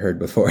I've never heard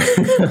before.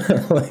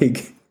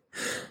 Like,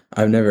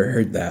 I've never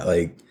heard that.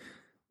 Like,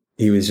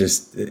 he was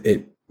just,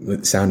 it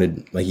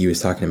sounded like he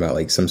was talking about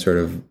like some sort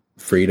of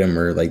freedom,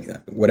 or like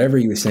whatever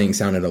he was saying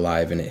sounded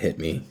alive, and it hit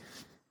me.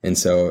 And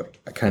so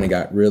I kind of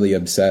got really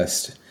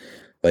obsessed.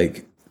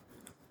 Like,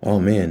 oh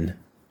man,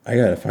 I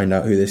got to find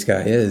out who this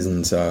guy is.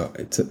 And so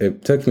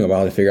it took me a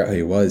while to figure out who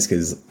he was,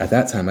 because at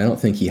that time, I don't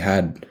think he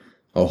had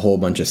a whole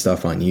bunch of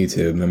stuff on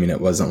YouTube. I mean,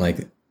 it wasn't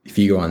like, if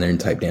you go on there and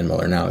type Dan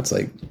Mohler now, it's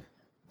like,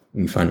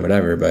 you can find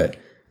whatever. But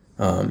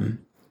I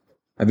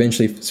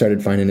eventually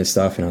started finding his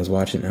stuff, and I was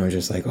watching it, and I was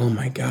just like, oh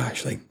my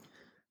gosh, like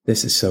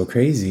this is so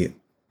crazy.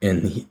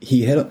 And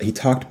he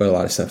talked about a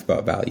lot of stuff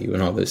about value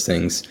and all those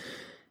things.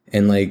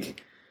 And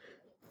like,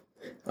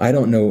 I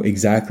don't know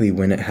exactly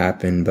when it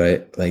happened,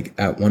 but like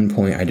at one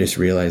point I just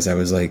realized I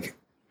was like,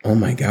 oh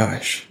my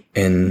gosh.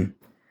 And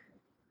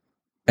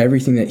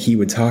everything that he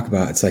would talk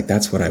about, it's like,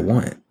 that's what I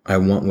want. I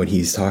want what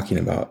he's talking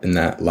about in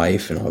that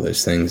life and all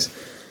those things.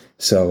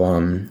 So,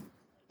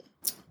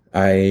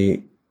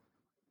 that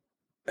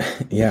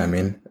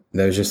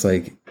was just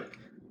like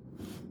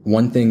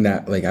one thing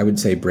that, like, I would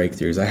say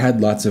breakthroughs. I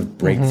had lots of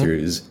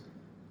breakthroughs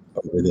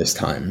over this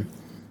time.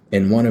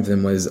 And one of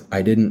them was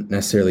I didn't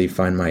necessarily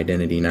find my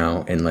identity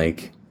now in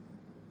like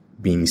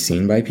being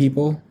seen by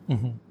people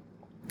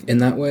in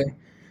that way.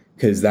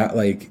 Cause that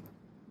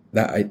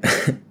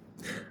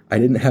I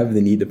didn't have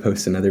the need to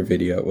post another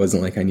video. It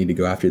wasn't like I need to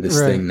go after this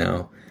thing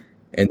now.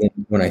 And then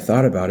when I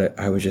thought about it,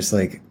 I was just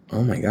like,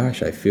 oh my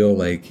gosh, I feel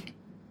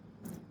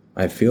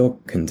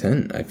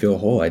content. I feel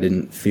whole. I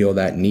didn't feel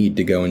that need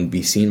to go and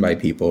be seen by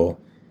people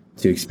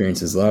to experience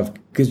his love,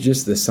 because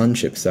just the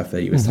sonship stuff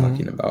that he was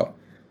talking about.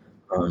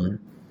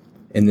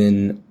 And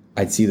then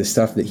I'd see the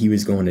stuff that he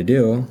was going to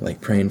do, like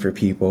praying for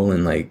people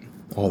and like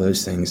all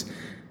those things.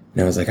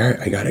 And I was like, all right,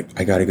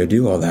 I gotta go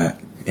do all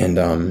that.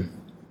 And,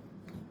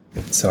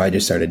 so I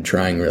just started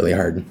trying really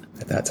hard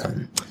at that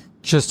time.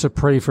 Just to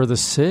pray for the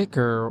sick,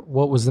 or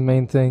what was the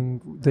main thing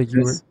that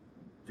you were?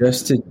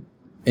 Just to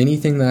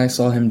anything that I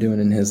saw him doing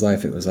in his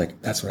life, it was like,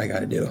 that's what I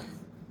got to do.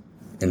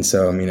 And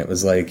so, I mean, it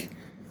was like,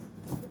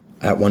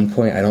 at one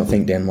point, I don't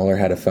think Dan Mohler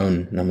had a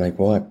phone. And I'm like,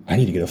 well, I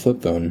need to get a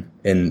flip phone.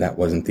 And that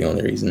wasn't the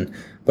only reason.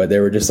 But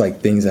there were just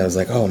like things that I was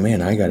like, oh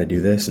man, I got to do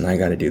this and I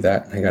got to do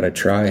that. I got to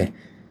try.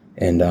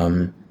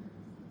 And,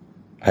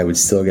 I would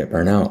still get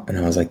burnt out. And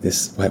I was like,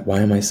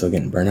 why am I still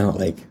getting burnt out?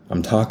 Like,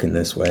 I'm talking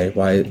this way.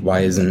 Why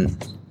am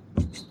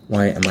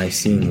I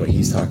seeing what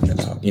he's talking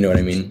about? You know what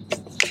I mean?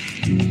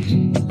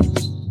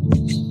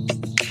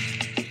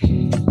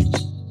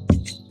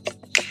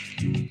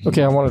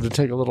 Okay, I wanted to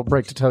take a little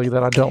break to tell you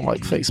that I don't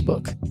like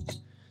Facebook.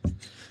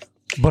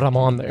 But I'm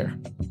on there.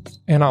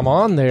 And I'm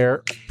on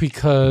there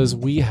because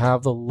we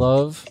have the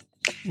Love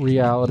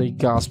Reality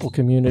Gospel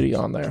community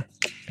on there.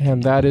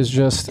 And that is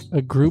just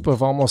a group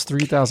of almost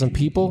 3,000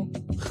 people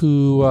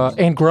who,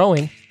 and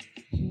growing,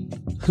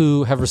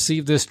 who have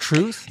received this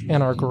truth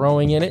and are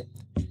growing in it.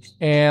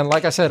 And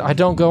like I said, I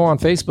don't go on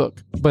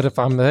Facebook, but if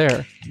I'm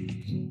there,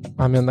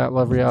 I'm in that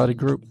Love Reality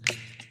group.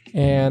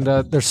 And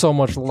there's so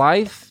much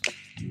life.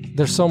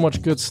 There's so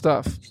much good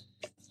stuff.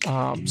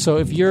 So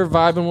if you're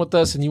vibing with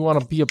us and you want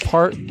to be a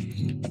part,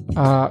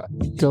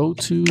 go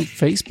to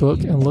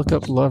Facebook and look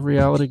up Love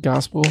Reality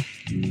Gospel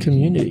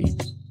Community.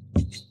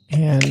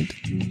 And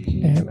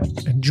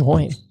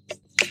join,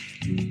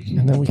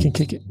 and then we can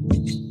kick it.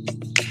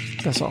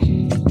 That's all.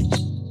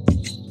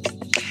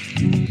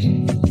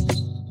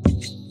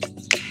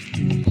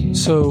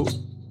 So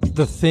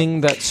the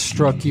thing that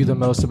struck you the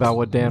most about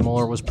what Dan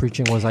Mohler was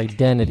preaching was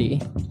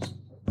identity,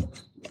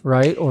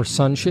 right? Or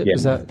sonship. Yeah,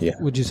 is that? Yeah.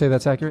 Would you say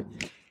that's accurate?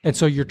 And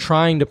so you're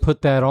trying to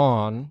put that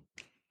on,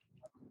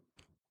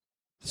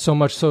 so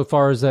much so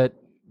far as that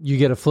you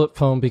get a flip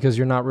phone because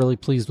you're not really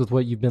pleased with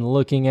what you've been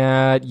looking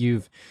at.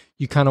 You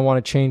kind of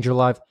want to change your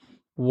life.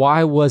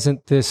 Why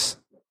wasn't this?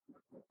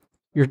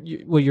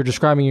 What you're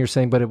describing, you're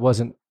saying, but it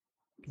wasn't.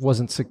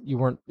 You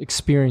weren't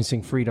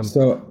experiencing freedom.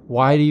 So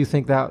why do you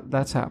think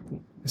that's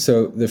happened?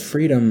 So the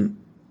freedom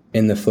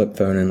in the flip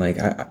phone, and like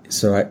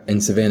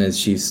in Savannah,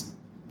 she's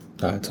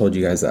told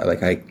you guys that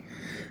like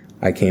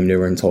I came to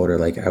her and told her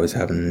like I was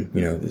having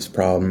this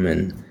problem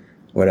and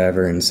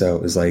whatever, and so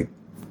it was like.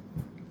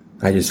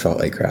 I just felt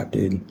like crap,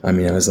 dude. I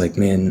mean, I was like,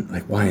 man,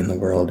 like, why in the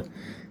world?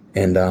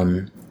 And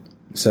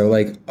so,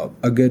 like,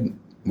 a good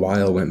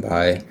while went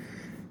by.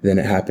 Then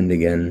it happened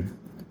again.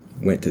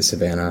 Went to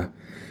Savannah.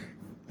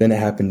 Then it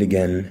happened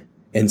again.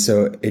 And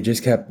so it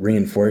just kept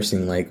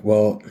reinforcing, like,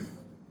 well,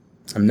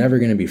 I'm never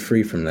going to be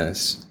free from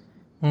this.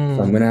 So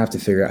I'm going to have to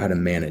figure out how to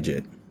manage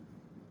it.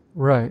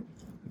 Right.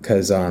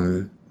 Because I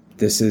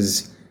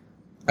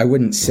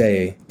wouldn't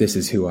say this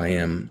is who I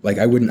am. Like,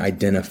 I wouldn't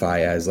identify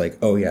as, like,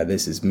 oh, yeah,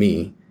 this is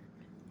me.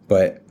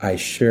 But I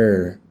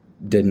sure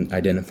didn't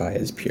identify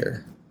as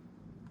pure.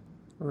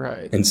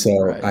 Right. And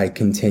so I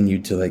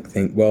continued to like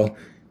think, well,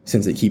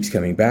 since it keeps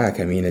coming back,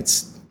 I mean,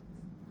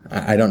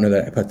 I don't know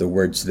that I put the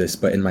words to this,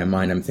 but in my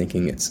mind, I'm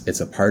thinking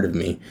it's a part of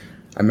me.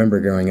 I remember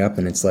growing up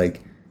and it's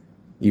like,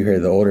 you hear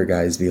the older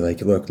guys be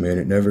like, look, man,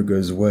 it never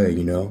goes away.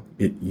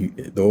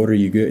 The older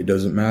you get, it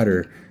doesn't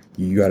matter.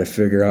 You got to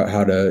figure out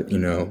how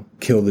to,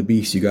 kill the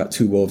beast. You got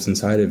two wolves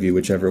inside of you,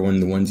 whichever one,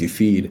 the ones you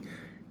feed,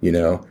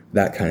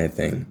 that kind of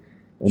thing.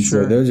 And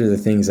so those are the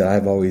things that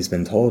I've always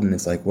been told. And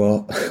it's like,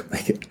 well,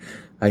 like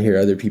I hear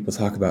other people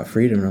talk about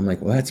freedom and I'm like,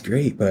 well, that's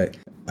great, but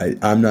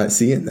I'm not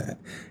seeing that.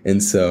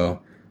 And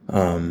so,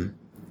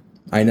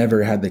 I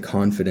never had the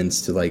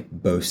confidence to like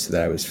boast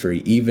that I was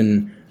free.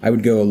 Even I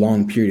would go a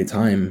long period of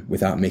time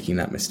without making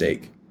that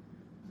mistake.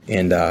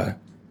 And,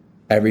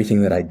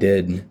 everything that I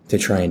did to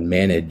try and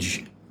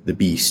manage the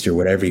beast or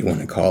whatever you want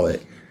to call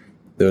it,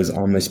 those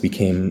almost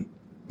became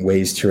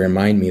ways to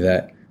remind me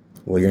that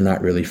well, you're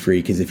not really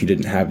free, because if you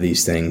didn't have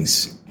these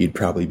things, you'd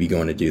probably be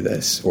going to do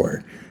this.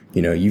 Or,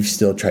 you've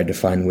still tried to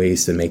find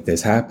ways to make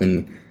this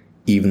happen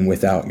even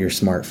without your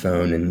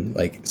smartphone, and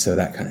like, so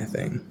that kind of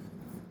thing.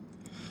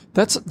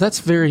 That's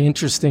very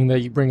interesting that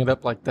you bring it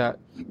up like that.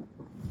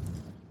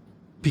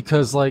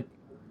 Because like,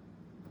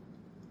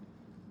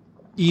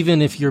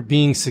 even if you're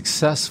being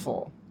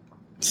successful,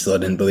 Still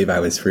didn't believe I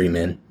was free,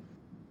 man.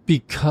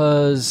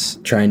 Because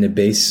trying to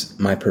base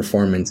my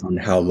performance on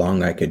how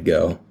long I could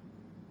go.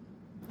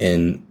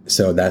 And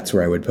so that's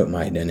where I would put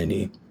my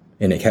identity.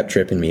 And it kept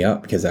tripping me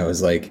up, because I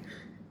was like,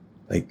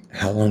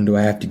 how long do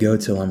I have to go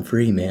till I'm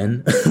free,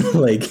 man?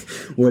 Like,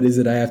 what is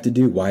it I have to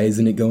do? Why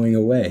isn't it going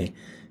away?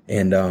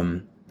 And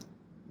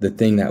the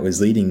thing that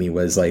was leading me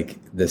was like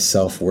the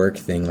self-work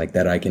thing, like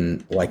that I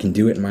can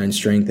do it in my own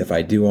strength if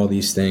I do all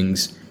these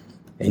things.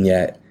 And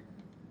yet,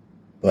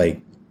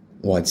 like,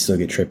 I'd still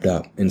get tripped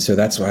up. And so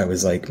that's why I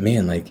was like,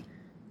 man, like,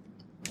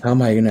 how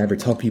am I going to ever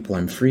tell people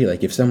I'm free?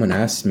 Like, if someone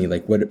asks me,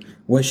 like,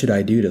 what should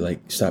I do to like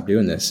stop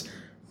doing this?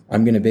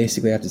 I'm going to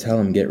basically have to tell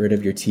them, get rid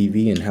of your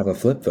TV and have a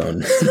flip phone.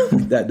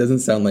 That doesn't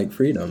sound like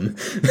freedom.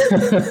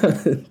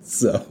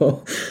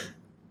 So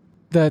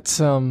that's,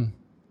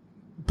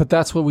 but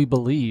that's what we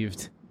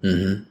believed.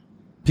 Mm-hmm.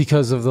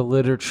 Because of the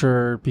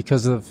literature,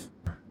 because of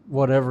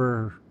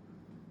whatever,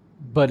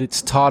 but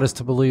it's taught us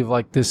to believe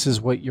like this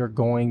is what you're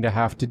going to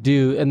have to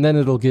do, and then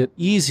it'll get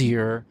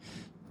easier,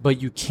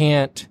 but you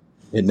can't.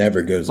 It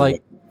never goes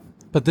like, away.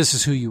 But this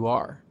is who you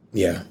are.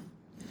 Yeah.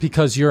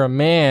 Because you're a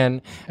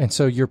man, and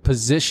so you're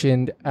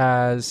positioned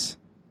as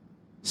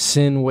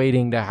sin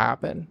waiting to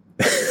happen.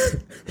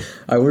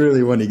 I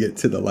really want to get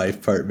to the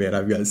life part, man.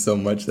 I've got so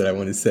much that I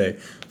want to say,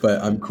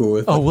 but I'm cool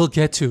with. Oh, we'll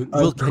get to it.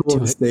 We'll get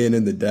to it. Staying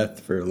in the death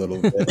for a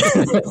little bit.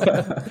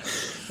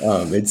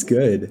 It's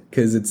good,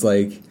 because it's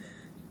like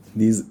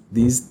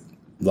these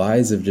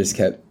lies have just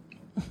kept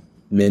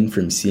men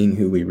from seeing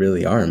who we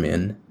really are,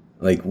 man.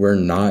 Like, we're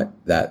not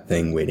that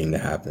thing waiting to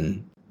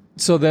happen.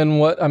 So then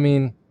what? I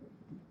mean,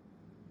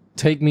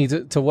 take me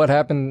to what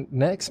happened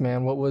next,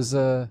 man. What was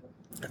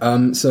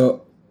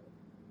So,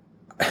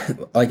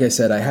 like I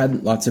said, I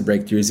had lots of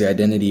breakthroughs. The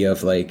identity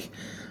of like,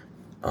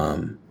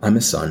 I'm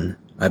a son.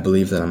 I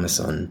believe that I'm a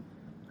son.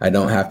 I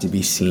don't have to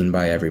be seen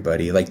by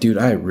everybody. Like, dude,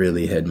 I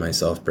really hid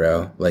myself,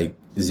 bro. Like,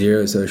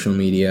 zero social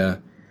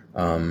media.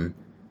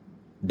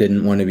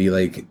 Didn't want to be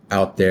like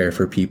out there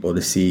for people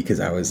to see, because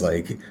I was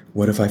like,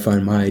 what if I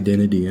find my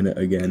identity in it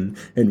again?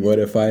 And what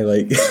if I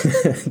like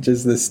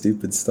just this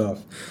stupid stuff?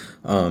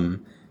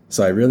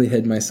 So I really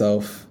hid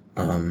myself.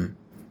 And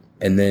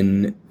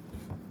then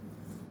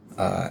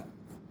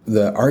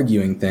the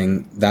arguing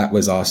thing, that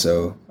was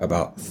also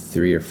about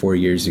 3 or 4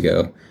 years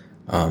ago.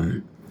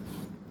 And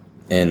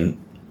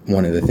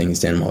one of the things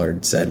Dan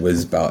Mullard said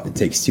was about it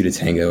takes two to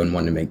tango and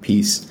one to make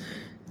peace.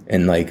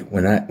 And like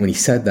when he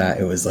said that,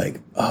 it was like,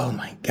 oh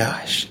my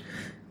gosh,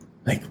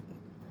 like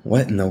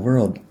what in the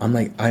world? I'm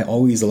like, I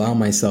always allow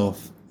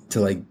myself to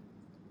like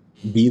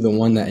be the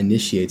one that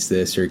initiates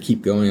this or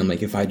keep going. I'm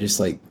like, if I just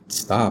like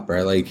stop or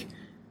I like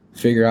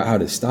figure out how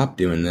to stop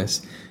doing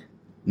this.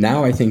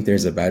 Now I think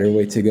there's a better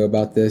way to go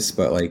about this,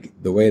 but like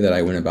the way that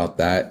I went about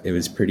that, it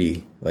was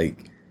pretty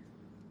like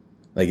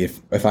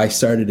if I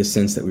started to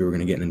sense that we were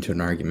going to get into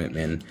an argument,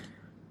 man,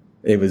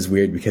 it was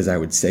weird because I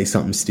would say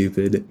something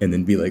stupid and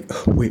then be like,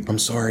 oh, wait, I'm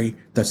sorry.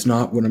 That's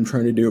not what I'm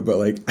trying to do. But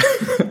like,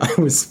 I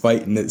was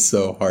fighting it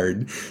so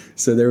hard.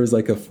 So there was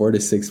like a 4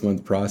 to 6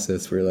 month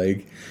process where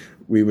like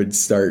we would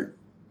start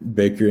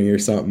bickering or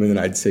something and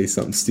then I'd say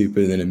something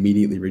stupid and then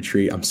immediately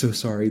retreat. I'm so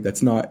sorry.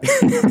 That's not.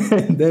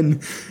 And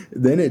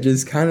then it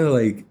just kind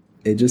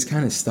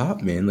of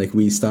stopped, man. Like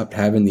we stopped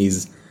having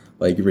these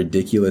like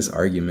ridiculous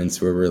arguments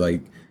where we're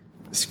like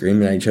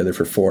screaming at each other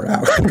for 4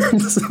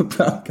 hours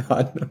about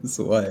God knows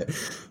what.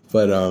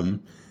 But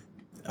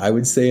I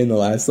would say in the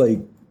last like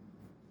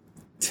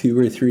 2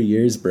 or 3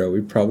 years, bro,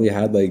 we probably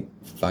had like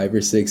 5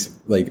 or 6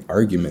 like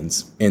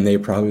arguments and they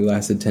probably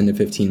lasted 10 to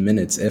 15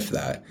 minutes, if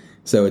that.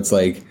 So it's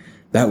like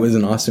that was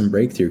an awesome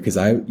breakthrough because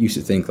I used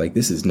to think like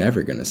this is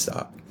never going to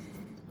stop.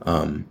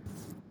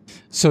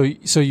 So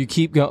you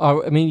keep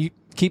going. I mean, you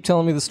keep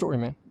telling me the story,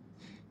 man.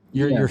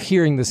 You're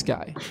hearing this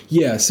guy.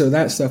 Yeah, so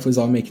that stuff was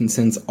all making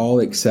sense, all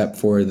except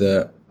for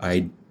the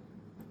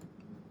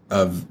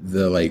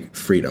like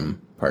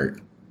freedom part.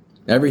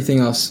 Everything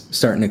else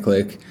starting to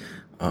click.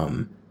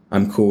 I'm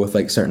cool with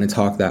like starting to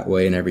talk that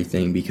way and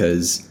everything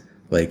because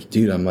like,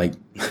 dude,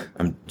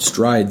 I'm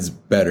strides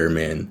better,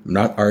 man. I'm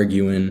not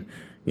arguing,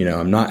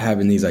 I'm not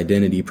having these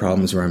identity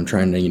problems where I'm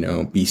trying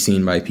to, be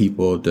seen by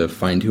people to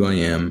find who I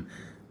am.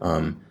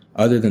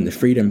 Other than the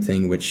freedom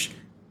thing, which,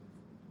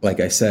 like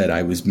I said,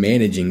 I was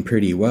managing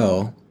pretty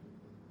well,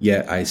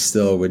 yet I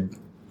still would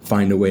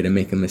find a way to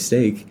make a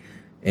mistake.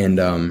 And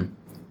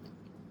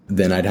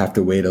then I'd have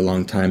to wait a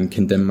long time,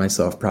 condemn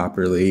myself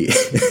properly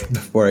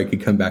before I could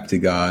come back to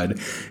God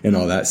and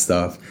all that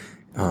stuff.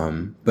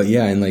 But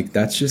yeah, and like,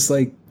 that's just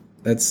like,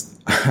 I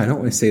don't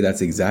want to say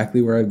that's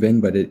exactly where I've been,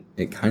 but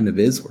it kind of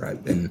is where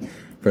I've been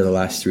for the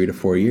last 3 to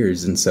 4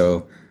 years. And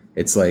so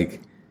it's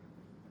like,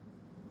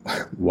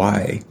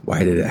 why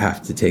did it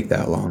have to take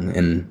that long?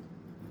 And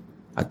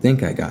I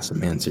think I got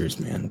some answers,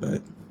 man,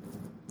 but.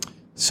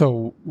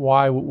 So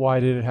why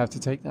did it have to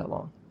take that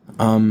long?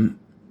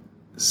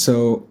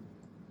 So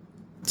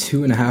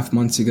 2.5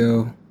 months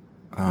ago,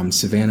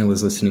 Savannah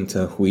was listening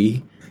to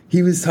Hui.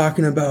 He was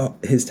talking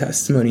about his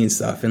testimony and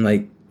stuff, and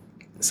like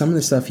some of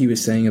the stuff he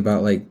was saying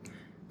about like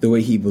the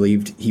way he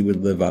believed he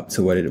would live up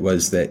to what it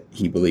was that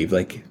he believed.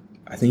 Like,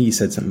 I think he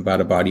said something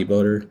about a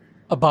bodybuilder.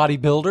 A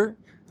bodybuilder?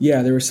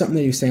 Yeah, there was something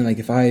that he was saying, like,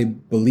 if I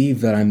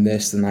believe that I'm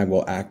this, then I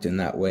will act in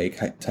that way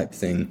type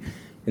thing.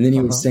 And then he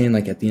was saying,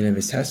 like, at the end of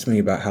his testimony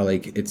about how,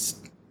 like, it's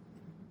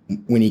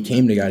when he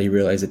came to God, he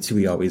realized that's who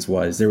he always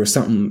was. There was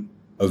something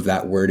of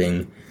that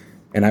wording.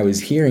 And I was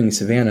hearing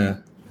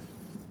Savannah,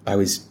 I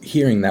was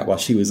hearing that while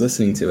she was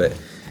listening to it.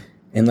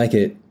 And, like,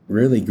 it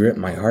really gripped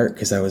my heart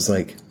because I was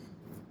like,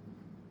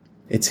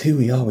 it's who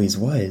he always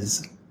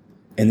was.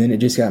 And then it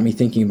just got me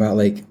thinking about,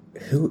 like,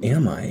 who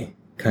am I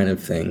kind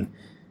of thing.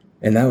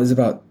 And that was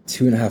about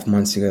 2.5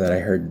 months ago that I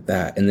heard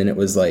that. And then it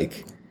was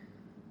like,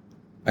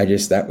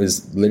 that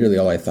was literally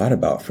all I thought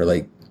about for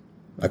like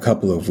a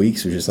couple of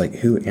weeks, was just like,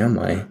 who am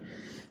I?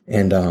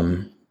 And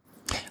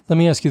let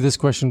me ask you this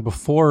question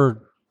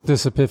before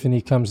this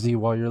epiphany comes to you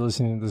while you're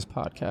listening to this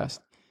podcast.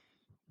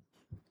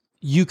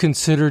 You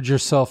considered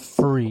yourself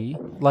free.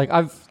 Like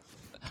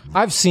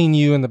I've seen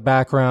you in the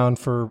background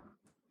for,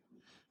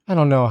 I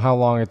don't know how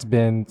long it's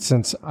been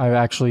since I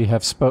actually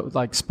have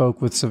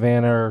spoke with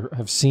Savannah or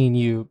have seen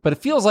you, but it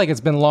feels like it's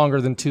been longer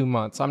than 2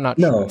 months. I'm not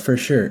sure. No, for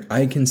sure.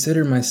 I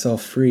consider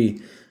myself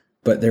free,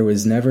 but there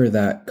was never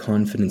that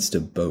confidence to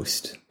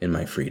boast in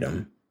my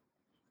freedom.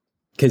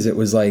 Because it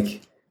was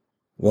like,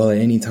 well, at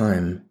any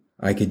time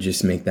I could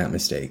just make that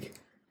mistake.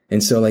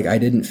 And so like, I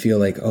didn't feel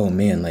like, oh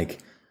man, like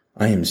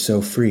I am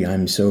so free.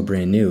 I'm so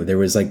brand new. There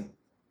was like,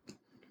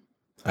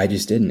 I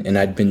just didn't. And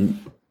I'd been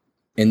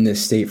in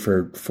this state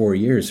for 4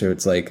 years. So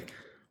it's like,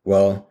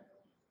 well,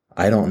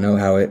 I don't know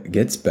how it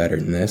gets better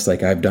than this.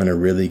 Like, I've done a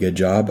really good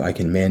job. I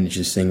can manage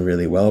this thing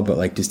really well, but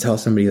like, just tell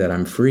somebody that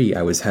I'm free,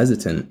 I was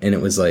hesitant. And it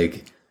was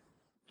like,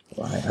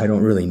 well, I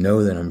don't really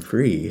know that I'm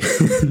free.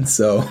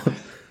 So.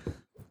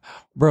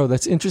 Bro,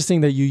 that's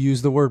interesting that you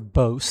use the word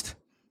boast.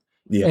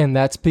 Yeah. And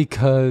that's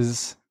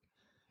because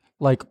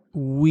like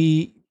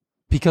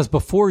because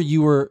before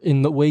you were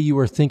in the way you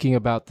were thinking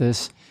about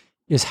this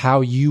is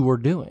how you were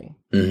doing.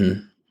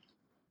 Mm-hmm.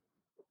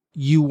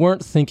 You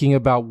weren't thinking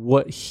about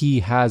what he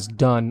has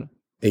done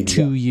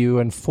to you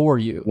and for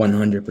you.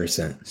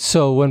 100%.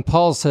 So when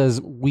Paul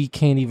says we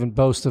can't even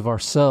boast of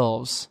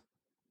ourselves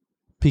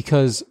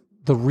because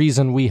the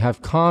reason we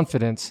have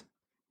confidence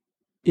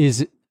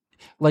is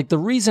like the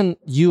reason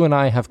you and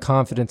I have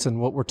confidence in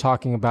what we're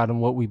talking about and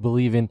what we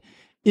believe in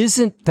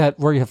isn't that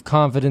we have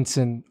confidence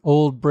in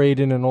old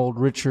Braden and old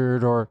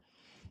Richard, or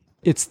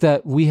it's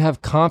that we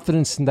have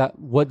confidence in that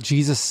what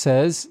Jesus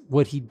says,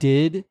 what he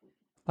did,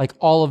 like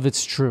all of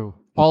it's true.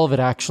 All of it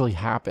actually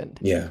happened.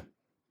 Yeah.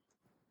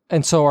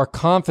 And so our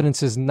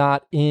confidence is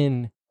not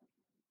in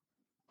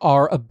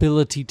our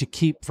ability to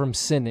keep from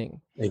sinning.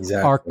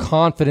 Exactly. Our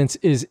confidence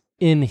is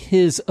in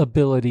his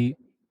ability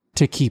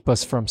to keep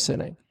us from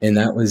sinning. And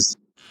that was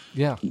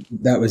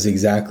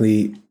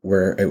exactly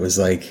where it was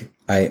like,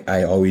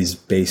 I always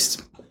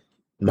based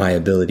my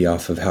ability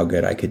off of how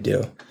good I could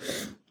do.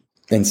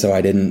 And so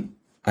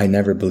I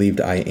never believed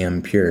I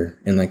am pure.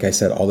 And like I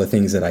said, all the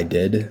things that I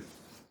did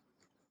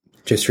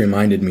just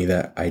reminded me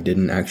that I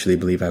didn't actually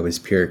believe I was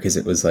pure, because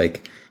it was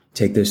like,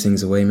 take those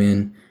things away,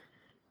 man.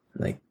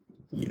 Like,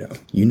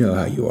 you know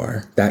how you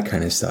are, that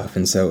kind of stuff.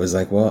 And so it was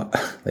like, well,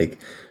 like,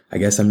 I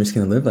guess I'm just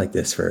going to live like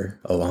this for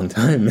a long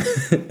time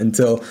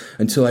until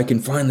I can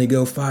finally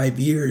go 5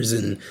 years,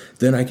 and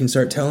then I can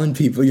start telling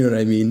people, you know what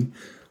I mean?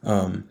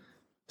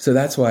 So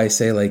that's why I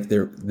say like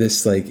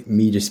this, like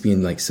me just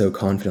being like so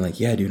confident, like,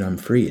 yeah, dude, I'm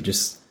free. It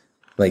just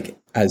like,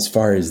 as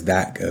far as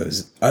that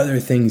goes,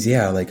 other things,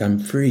 yeah, like I'm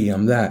free,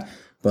 I'm that,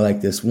 but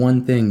like this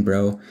one thing,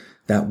 bro,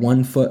 that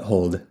one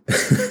foothold,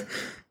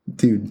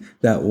 dude,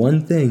 that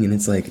one thing. And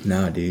it's like,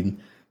 nah, dude,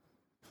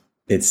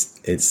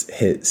 it's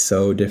hit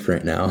so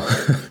different now.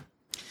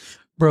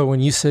 Bro,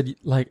 when you said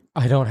like,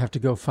 I don't have to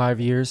go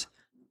 5 years,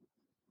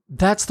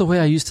 that's the way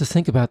I used to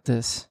think about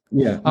this.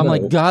 Yeah. I'm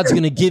like, God's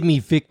going to give me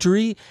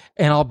victory,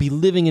 and I'll be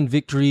living in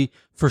victory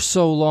for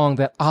so long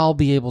that I'll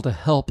be able to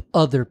help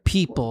other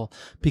people,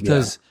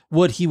 because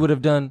what he would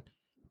have done,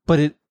 but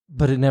it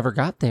never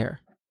got there.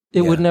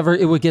 It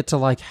would get to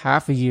like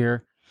half a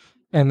year,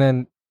 and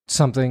then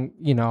something,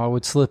 I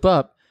would slip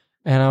up,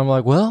 and I'm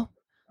like, well,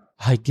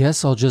 I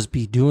guess I'll just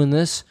be doing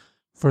this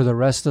for the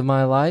rest of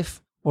my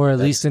life, or at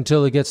least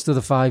until it gets to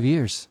the 5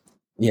 years.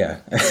 Yeah,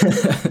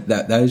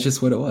 that was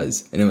just what it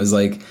was. And it was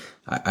like,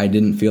 I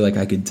didn't feel like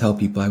I could tell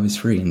people I was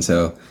free. And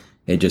so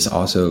it just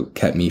also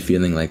kept me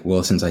feeling like,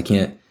 well, since I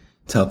can't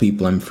tell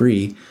people I'm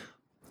free,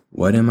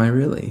 what am I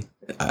really?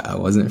 I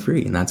wasn't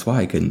free. And that's why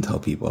I couldn't tell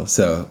people.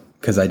 So,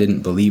 because I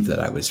didn't believe that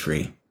I was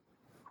free.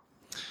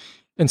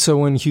 And so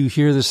when you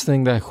hear this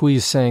thing that Hui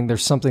is saying,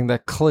 there's something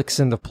that clicks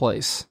into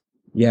place.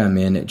 Yeah,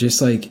 man. It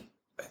just like,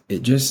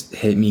 it just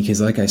hit me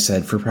because, like I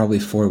said, for probably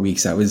 4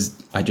 weeks,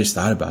 I just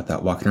thought about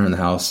that, walking around the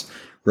house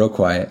real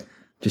quiet,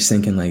 just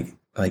thinking like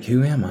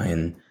who am I?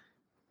 And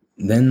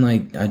then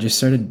like I just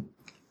started,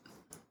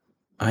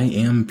 I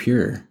am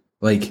pure.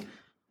 Like,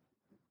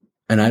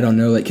 and I don't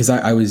know, like, because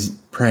I was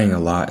praying a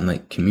lot and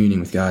like communing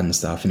with God and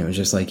stuff, and it was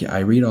just like I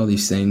read all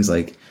these things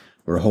like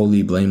we're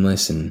holy,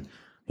 blameless, and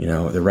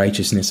the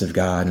righteousness of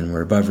God, and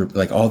we're above,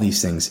 like all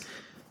these things,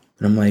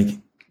 and I'm like,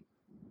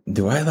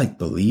 do I like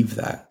believe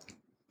that?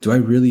 Do I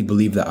really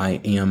believe that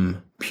I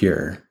am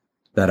pure,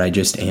 that I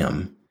just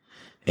am?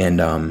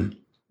 And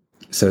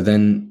so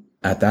then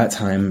at that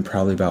time,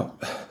 probably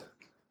about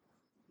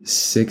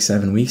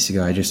 6-7 weeks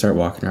ago, I just started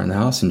walking around the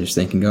house and just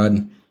thanking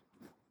God,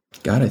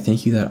 I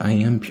thank you that I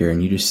am pure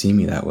and you just see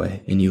me that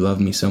way. And you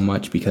love me so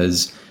much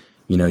because,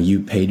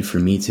 you paid for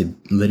me to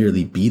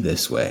literally be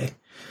this way.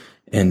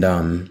 And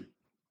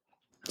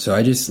so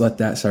I just let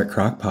that start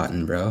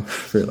crockpotting, bro,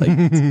 for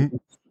like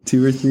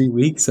 2 or 3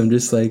 weeks. I'm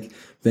just like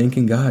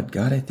thanking God,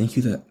 I thank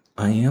you that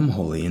I am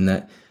holy and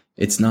that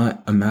it's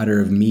not a matter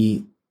of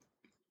me.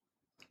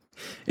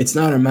 It's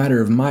not a matter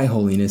of my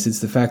holiness. It's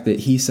the fact that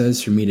he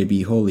says for me to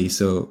be holy.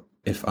 So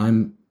if I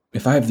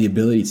have the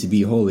ability to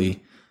be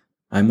holy,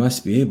 I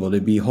must be able to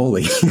be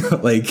holy.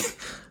 Like,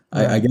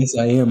 I guess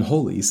I am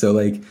holy. So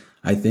like,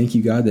 I thank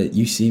you, God, that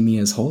you see me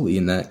as holy,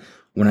 and that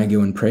when I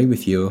go and pray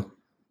with you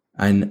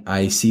and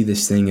I see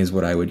this thing as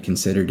what I would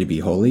consider to be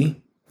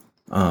holy,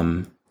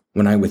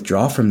 when I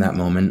withdraw from that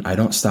moment, I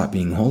don't stop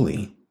being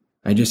holy.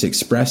 I just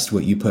expressed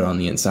what you put on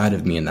the inside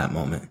of me in that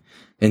moment.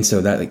 And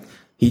so that, like,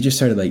 he just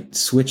started like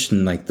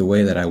switching like the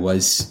way that I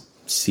was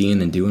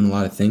seeing and doing a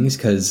lot of things.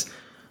 Cause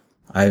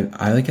I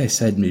like I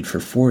said, dude, for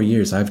 4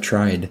 years, I've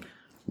tried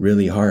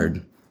really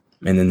hard,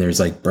 and then there's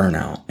like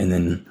burnout, and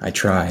then I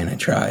try, and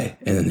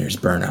then there's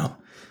burnout.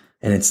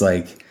 And it's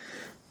like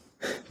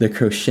the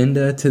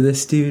crescendo to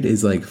this, dude,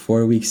 is like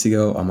 4 weeks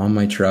ago, I'm on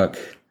my truck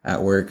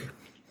at work,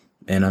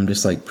 and I'm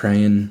just like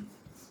praying,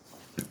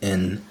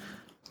 and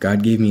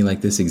God gave me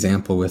like this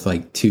example with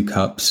like 2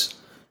 cups,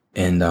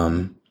 and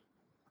I'm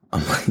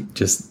like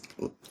just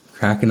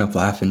cracking up,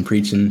 laughing,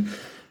 preaching,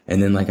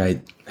 and then like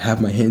I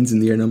have my hands in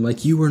the air and I'm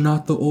like, you are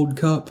not the old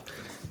cup.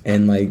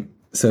 And like,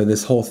 so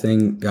this whole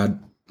thing God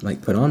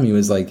like put on me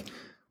was like,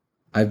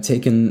 I've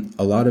taken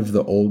a lot of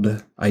the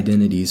old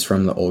identities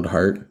from the old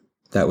heart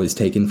that was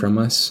taken from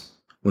us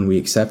when we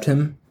accept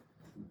him,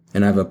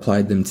 and I've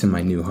applied them to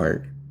my new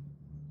heart.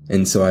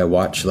 And so I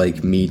watch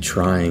like me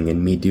trying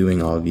and me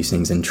doing all of these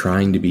things and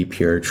trying to be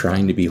pure,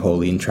 trying to be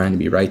holy, and trying to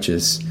be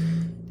righteous.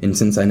 And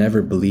since I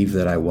never believed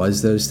that I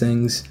was those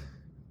things,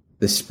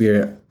 the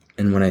Spirit,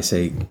 and when I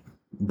say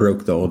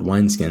broke the old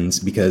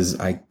wineskins, because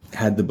I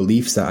had the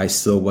beliefs that I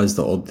still was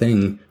the old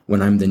thing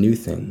when I'm the new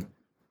thing.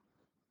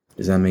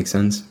 Does that make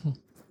sense?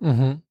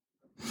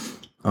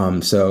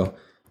 Mm-hmm. So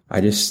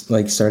I just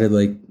like started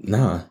like,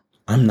 nah,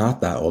 I'm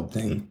not that old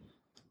thing.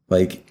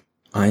 Like,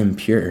 I am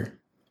pure.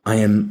 I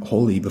am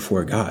holy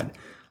before God.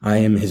 I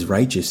am his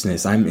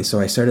righteousness. So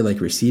I started like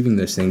receiving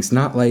those things,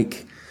 not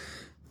like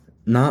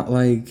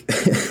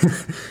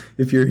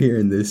if you're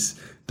hearing this,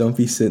 don't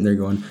be sitting there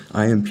going,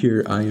 I am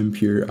pure, I am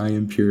pure, I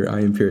am pure, I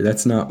am pure.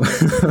 That's not,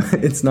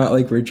 it's not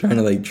like we're trying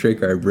to like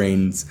trick our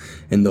brains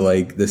into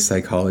like this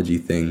psychology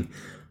thing.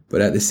 But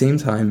at the same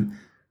time,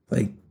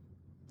 like,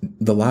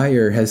 the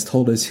liar has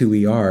told us who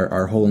we are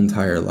our whole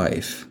entire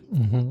life.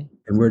 Mm-hmm.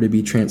 And we're to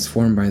be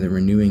transformed by the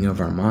renewing of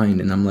our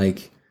mind. And I'm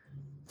like,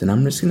 then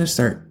I'm just going to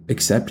start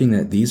accepting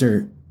that these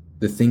are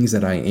the things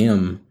that I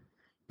am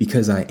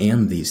because I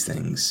am these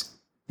things.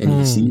 And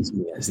he sees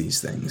me as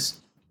these things.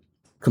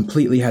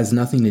 Completely has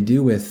nothing to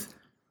do with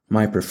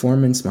my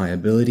performance, my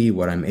ability,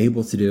 what I'm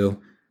able to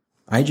do.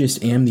 I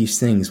just am these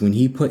things. When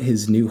he put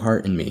his new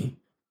heart in me,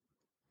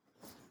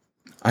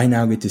 I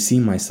now get to see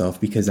myself,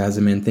 because as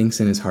a man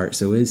thinks in his heart,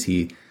 so is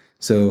he.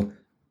 So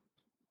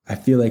I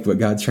feel like what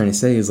God's trying to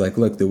say is like,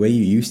 look, the way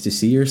you used to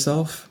see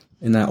yourself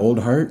in that old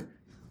heart,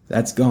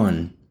 that's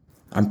gone.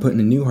 I'm putting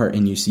a new heart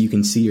in you so you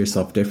can see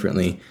yourself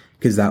differently,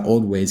 because that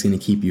old way is going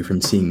to keep you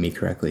from seeing me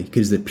correctly,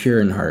 because the pure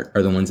in heart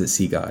are the ones that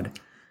see God.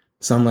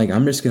 So I'm like,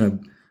 I'm just going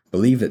to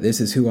believe that this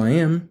is who I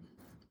am.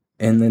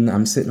 And then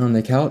I'm sitting on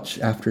the couch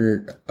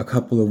after a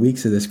couple of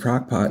weeks of this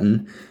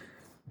crockpotting,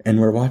 and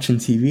we're watching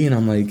TV, and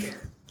I'm like,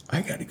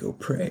 I got to go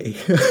pray.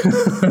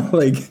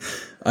 Like,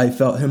 I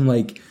felt him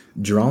like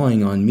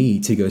drawing on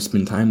me to go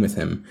spend time with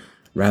him,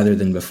 rather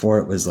than before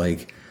it was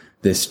like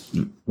this,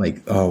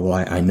 like, oh,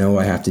 well, I know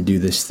I have to do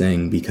this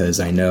thing because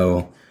I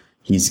know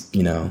he's,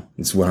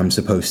 it's what I'm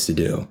supposed to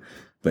do.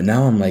 But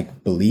now I'm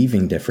like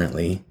believing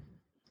differently,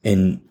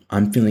 and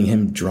I'm feeling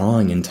him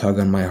drawing and tug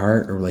on my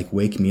heart, or like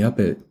wake me up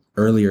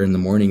earlier in the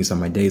mornings on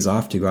my days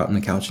off to go out on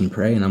the couch and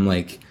pray. And I'm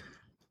like,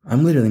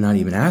 I'm literally not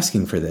even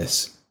asking for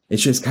this.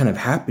 It's just kind of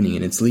happening,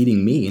 and it's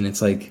leading me. And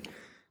it's like,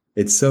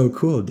 it's so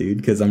cool, dude,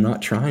 because I'm not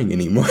trying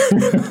anymore.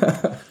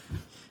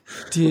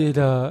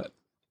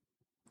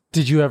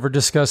 Did you ever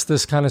discuss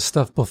this kind of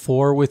stuff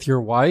before with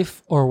your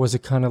wife, or was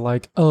it kind of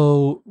like,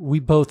 oh, we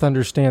both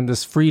understand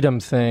this freedom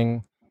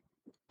thing?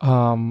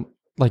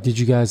 Like, did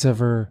you guys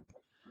ever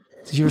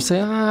Did you ever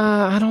say,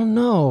 I don't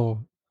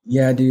know?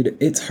 Yeah, dude,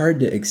 it's hard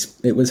to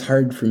it was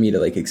hard for me to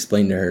like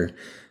explain to her,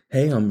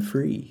 "Hey, I'm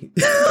free."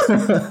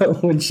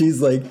 When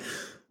she's like,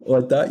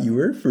 "Well, I thought you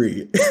were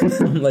free."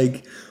 I'm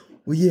like,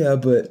 "Well, yeah,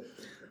 but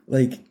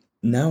like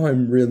now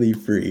I'm really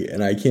free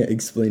and I can't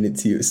explain it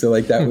to you." So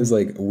like that was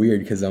like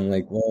weird because I'm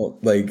like, "Well,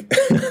 like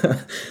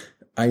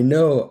I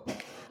know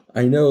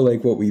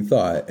like what we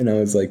thought." And I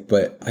was like,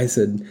 "But I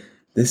said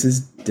this is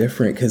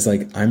different because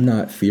like I'm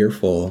not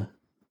fearful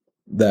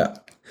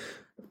that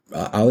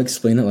I'll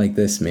explain it like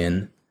this,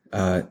 man.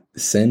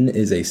 Sin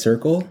is a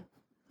circle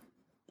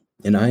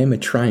and I am a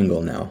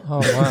triangle now."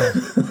 Oh,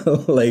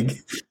 wow. Like,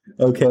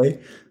 okay.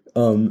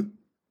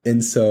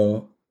 And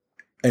so,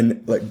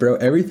 and like, bro,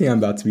 everything I'm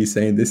about to be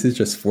saying, this is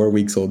just 4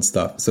 weeks old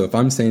stuff. So if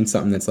I'm saying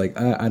something that's like,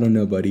 I don't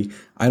know, buddy,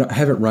 I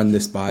haven't run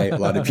this by a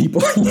lot of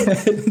people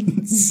yet.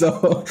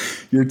 So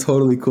you're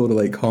totally cool to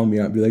like call me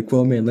out and be like,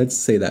 "Well, man, let's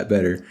say that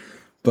better."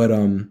 But,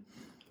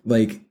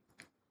 like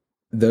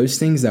those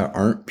things that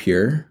aren't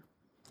pure,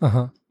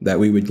 that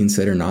we would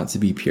consider not to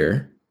be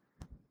pure,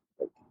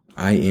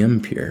 I am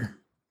pure.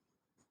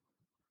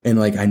 And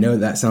like, I know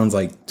that sounds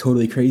like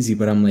totally crazy,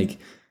 but I'm like,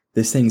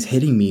 this thing's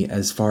hitting me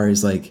as far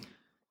as like,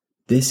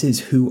 this is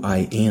who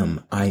I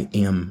am. I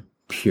am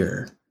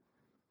pure.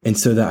 And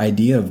so the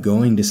idea of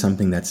going to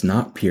something that's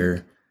not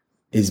pure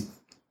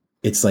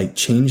it's like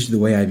changed the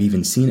way I've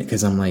even seen it.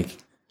 Cause I'm like,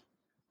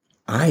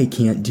 I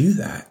can't do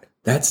that.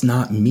 That's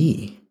not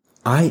me.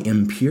 I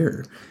am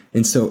pure.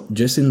 And so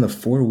just in the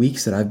 4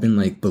 weeks that I've been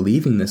like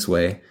believing this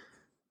way,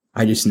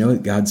 I just know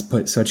that God's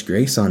put such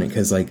grace on it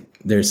because like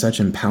there's such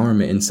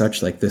empowerment and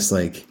such like this,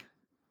 like,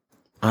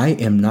 I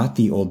am not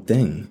the old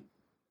thing.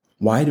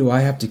 Why do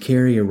I have to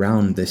carry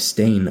around the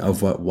stain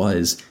of what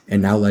was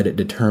and now let it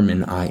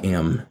determine I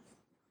am?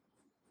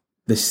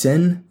 The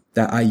sin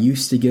that I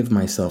used to give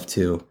myself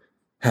to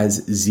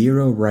has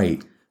zero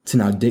right to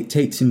now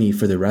dictate to me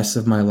for the rest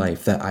of my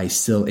life that I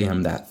still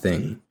am that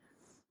thing.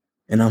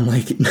 And I'm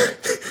like,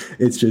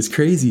 it's just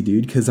crazy,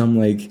 dude, because I'm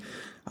like,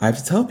 I have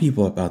to tell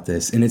people about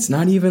this. And it's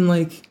not even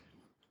like,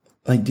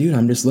 dude,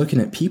 I'm just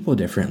looking at people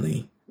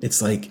differently.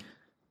 It's like,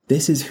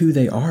 this is who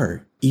they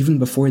are. Even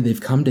before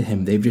they've come to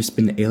him, they've just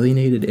been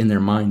alienated in their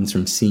minds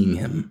from seeing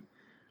him.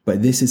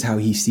 But this is how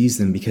he sees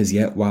them, because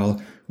yet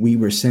while we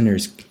were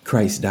sinners,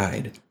 Christ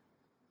died.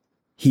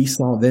 He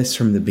saw this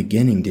from the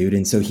beginning, dude.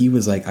 And so he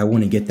was like, I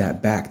want to get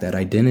that back, that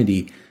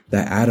identity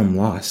that Adam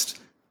lost.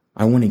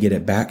 I want to get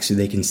it back so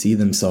they can see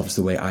themselves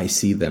the way I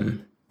see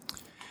them.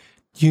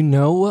 You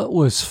know what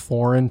was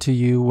foreign to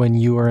you when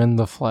you were in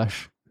the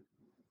flesh?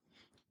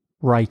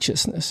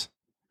 Righteousness.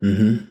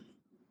 Mm-hmm.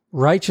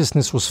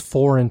 Righteousness was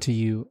foreign to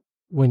you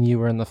when you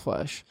were in the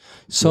flesh.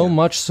 So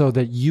much so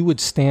that you would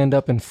stand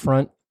up in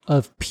front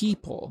of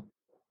people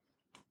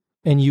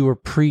and you were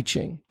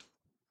preaching.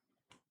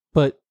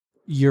 But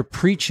you're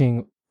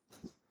preaching,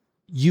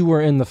 you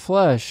were in the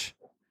flesh,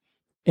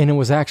 and it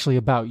was actually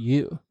about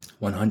you.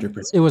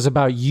 100%. It was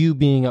about you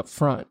being up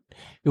front.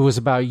 It was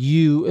about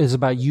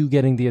you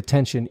getting the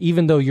attention,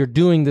 even though you're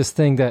doing this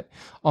thing that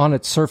on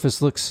its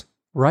surface looks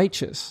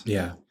righteous.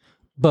 Yeah.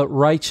 But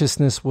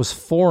righteousness was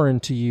foreign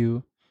to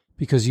you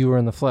because you were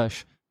in the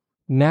flesh.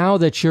 Now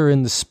that you're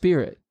in the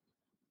spirit,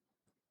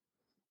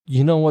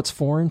 you know what's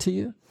foreign to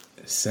you?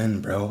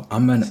 Sin, bro.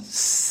 I'm in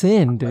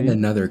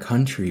another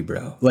country,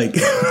 bro. Like,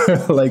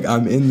 like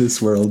I'm in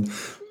this world,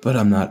 but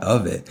I'm not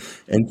of it.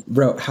 And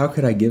bro, how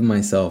could I give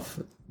myself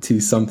to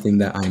something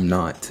that I'm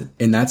not?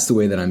 And that's the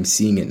way that I'm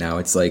seeing it now.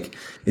 It's like,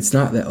 it's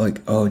not that like,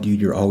 oh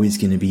dude, you're always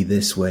going to be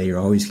this way. You're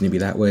always going to be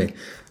that way.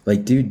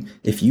 Like, dude,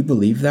 if you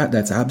believe that,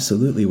 that's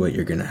absolutely what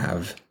you're going to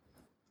have.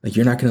 Like,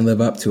 you're not going to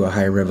live up to a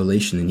higher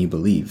revelation than you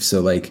believe.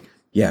 So like,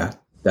 yeah,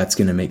 that's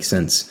going to make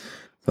sense.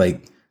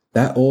 Like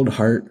that old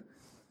heart,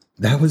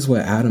 that was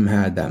what Adam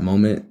had that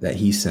moment that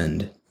he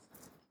sinned.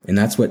 And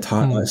that's what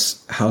taught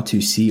us how to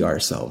see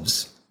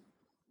ourselves.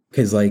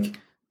 Because like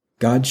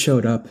God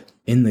showed up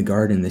in the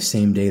garden the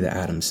same day that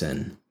Adam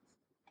sinned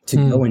to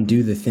go and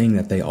do the thing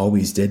that they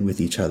always did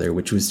with each other,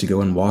 which was to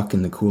go and walk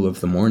in the cool of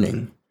the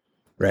morning.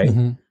 Right.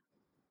 Mm-hmm.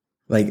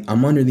 Like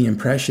I'm under the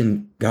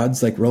impression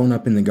God's like rolling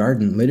up in the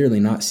garden, literally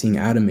not seeing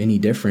Adam any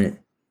different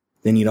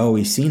than he'd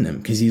always seen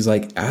him. Cause he's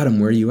like, Adam,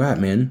 where are you at,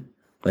 man?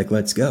 Like,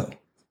 let's go.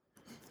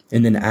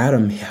 And then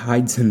Adam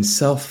hides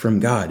himself from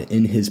God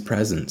in his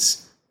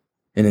presence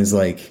and is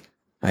like,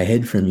 I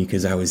hid from you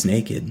because I was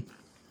naked.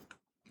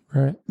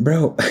 Right.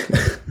 Bro,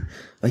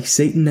 like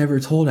Satan never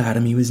told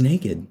Adam he was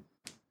naked.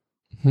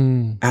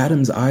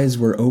 Adam's eyes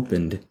were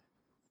opened.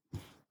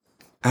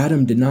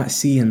 Adam did not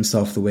see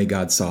himself the way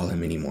God saw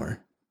him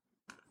anymore.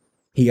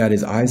 He got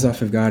his eyes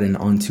off of God and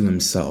onto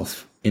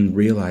himself and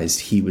realized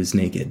he was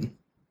naked.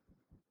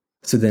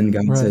 So then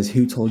God says,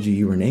 who told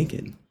you were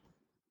naked?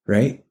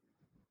 Right?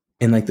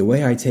 And like the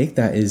way I take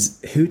that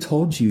is, who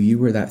told you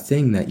were that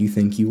thing that you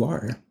think you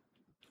are?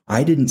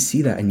 I didn't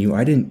see that in you.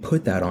 I didn't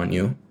put that on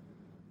you.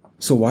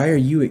 So why are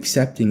you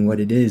accepting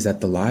what it is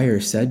that the liar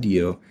said to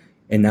you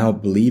and now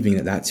believing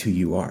that that's who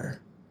you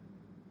are?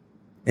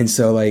 And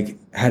so, like,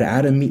 had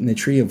Adam eaten the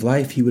tree of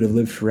life, he would have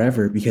lived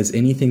forever, because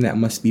anything that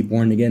must be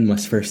born again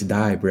must first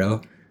die,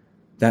 bro.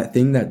 That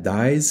thing that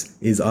dies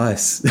is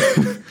us.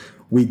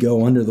 We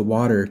go under the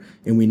water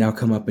and we now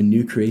come up a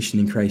new creation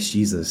in Christ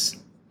Jesus.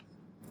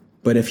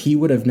 But if he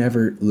would have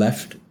never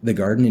left the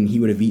garden and he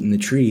would have eaten the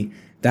tree,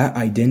 that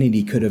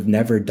identity could have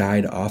never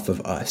died off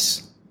of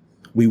us.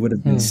 We would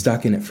have been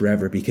stuck in it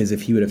forever, because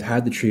if he would have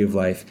had the tree of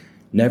life,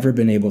 never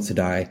been able to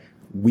die,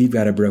 we've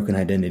got a broken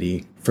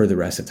identity for the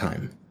rest of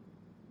time.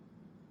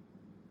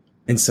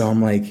 And so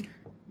I'm like,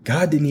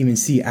 God didn't even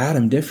see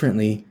Adam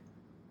differently.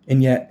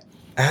 And yet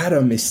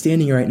Adam is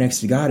standing right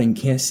next to God and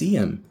can't see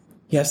him.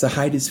 He has to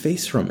hide his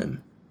face from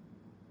him.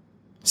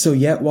 So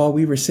yet while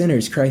we were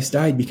sinners, Christ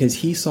died because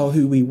he saw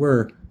who we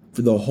were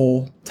for the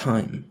whole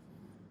time.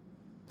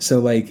 So,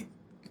 like,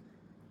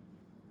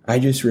 I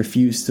just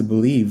refuse to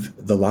believe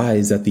the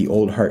lies that the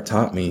old heart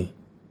taught me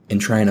and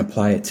try and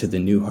apply it to the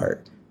new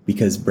heart.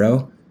 Because,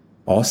 bro,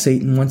 all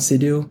Satan wants to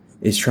do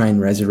is try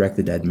and resurrect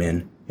the dead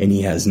man, and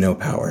he has no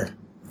power.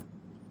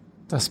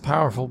 That's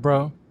powerful,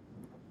 bro.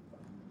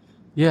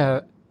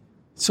 Yeah.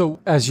 So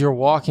as you're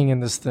walking in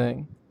this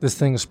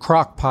thing's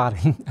crock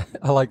potting.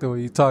 I like the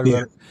way you talk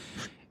about it.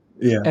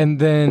 Yeah. And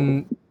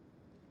then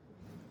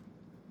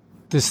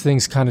this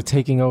thing's kind of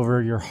taking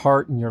over your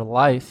heart and your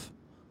life.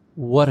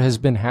 What has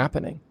been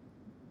happening?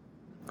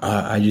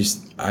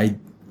 I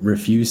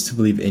refuse to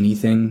believe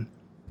anything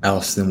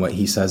else than what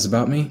he says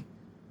about me.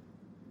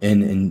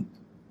 And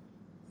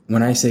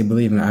when I say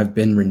believing, I've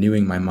been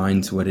renewing my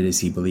mind to what it is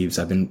he believes.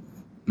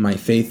 My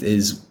faith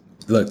is,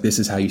 look, this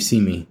is how you see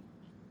me.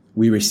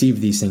 We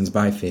receive these things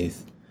by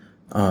faith.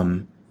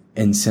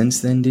 And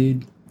since then,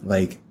 dude,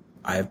 like,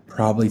 I've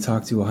probably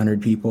talked to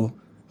 100 people,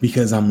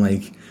 because I'm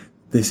like,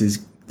 this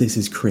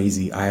is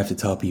crazy. I have to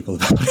tell people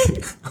about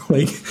it.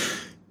 Like,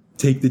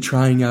 take the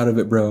trying out of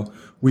it, bro.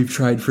 We've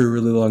tried for a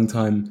really long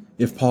time.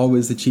 If Paul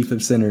was the chief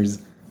of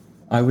sinners,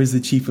 I was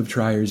the chief of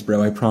triers,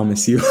 bro. I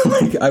promise you.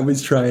 Like, I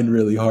was trying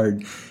really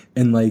hard.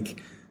 And,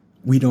 like,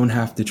 we don't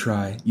have to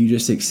try. You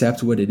just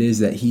accept what it is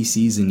that he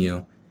sees in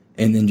you,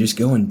 and then just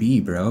go and be,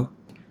 bro.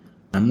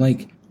 I'm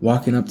like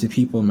walking up to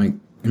people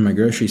in my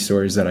grocery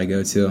stores that I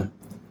go to,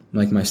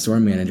 like my store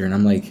manager, and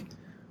I'm like,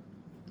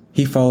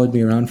 he followed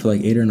me around for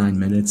like 8 or 9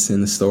 minutes in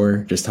the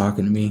store, just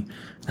talking to me.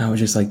 And I was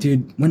just like,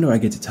 dude, when do I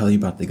get to tell you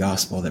about the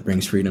gospel that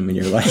brings freedom in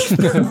your life?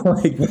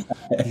 Like,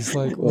 he's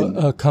like,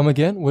 well, come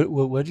again?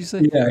 What'd you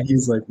say? Yeah,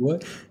 he's like,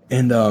 what?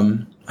 And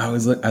I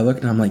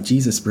looked and I'm like,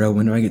 Jesus, bro,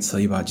 when do I get to tell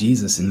you about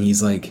Jesus? And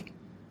he's like,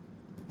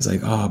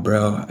 oh,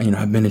 bro,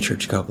 I've been to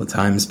church a couple of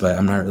times, but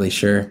I'm not really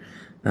sure.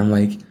 And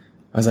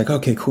I was like,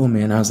 okay, cool,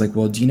 man. I was like,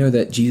 well, do you know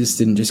that Jesus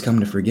didn't just come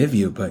to forgive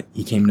you, but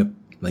he came to,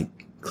 like,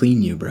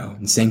 clean you, bro,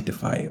 and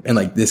sanctify you, and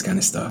like this kind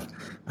of stuff.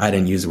 I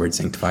didn't use the word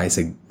sanctify. I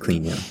said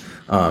clean you.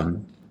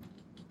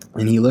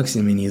 And he looks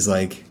at me and he's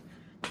like,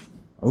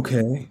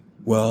 okay,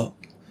 well,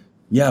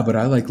 yeah, but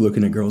I like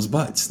looking at girls'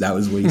 butts. That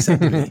was what he said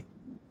to me.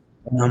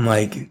 And I'm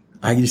like,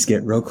 I just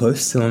get real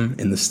close to him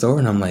in the store,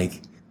 and I'm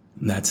like,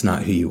 that's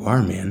not who you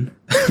are, man.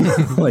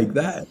 Like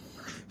that.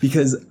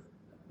 Because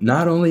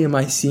not only am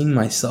I seeing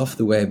myself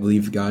the way I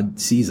believe God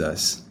sees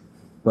us,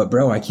 but,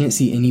 bro, I can't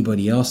see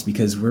anybody else,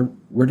 because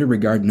we're to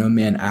regard no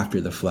man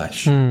after the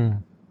flesh.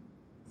 And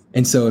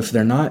so if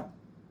they're not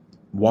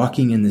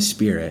walking in the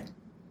Spirit,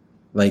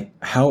 like,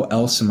 how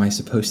else am I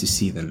supposed to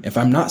see them? If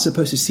I'm not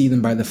supposed to see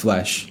them by the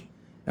flesh,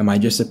 am I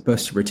just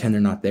supposed to pretend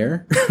they're not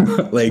there?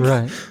 Like,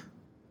 right.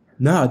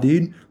 Nah,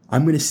 dude,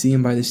 I'm going to see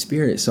him by the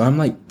Spirit. So I'm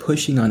like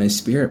pushing on his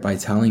spirit by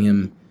telling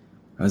him,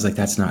 I was like,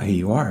 that's not who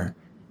you are.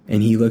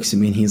 And he looks at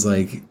me and he's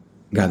like,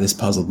 got this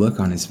puzzled look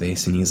on his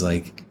face. And he's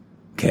like,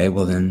 okay,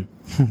 well then,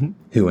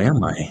 who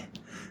am I?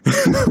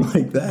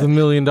 Like that. The $1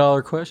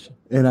 million question.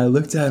 And I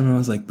looked at him and I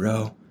was like,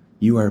 bro,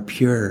 you are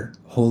pure,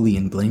 holy,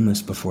 and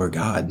blameless before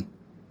God.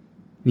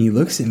 And he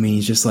looks at me,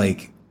 he's just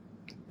like,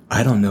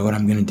 I don't know what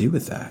I'm going to do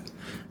with that.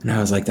 And I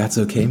was like, that's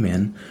okay,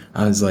 man.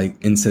 I was like,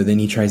 and so then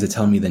he tries to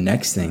tell me the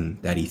next thing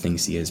that he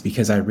thinks he is,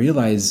 because I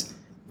realize,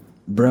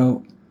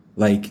 bro,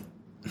 like,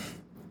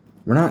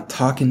 we're not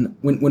talking,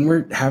 when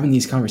we're having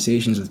these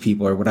conversations with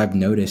people, or what I've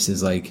noticed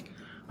is, like,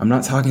 I'm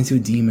not talking to a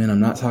demon. I'm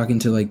not talking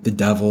to, like, the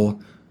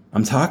devil.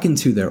 I'm talking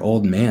to their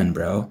old man,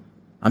 bro.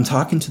 I'm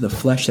talking to the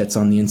flesh that's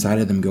on the inside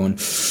of them going,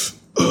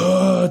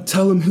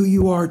 tell him who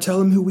you are. Tell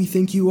him who we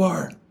think you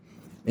are.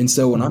 And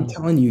so when I'm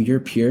telling you you're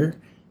pure,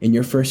 and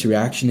your first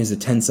reaction is to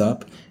tense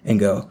up and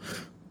go,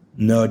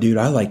 no, dude,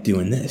 I like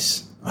doing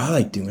this. I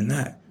like doing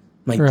that.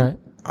 Like, right.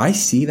 I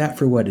see that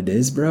for what it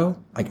is, bro.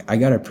 Like, I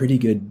got a pretty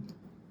good,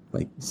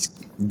 like,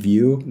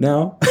 view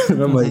now.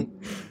 And I'm like,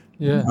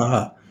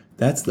 yeah.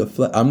 That's the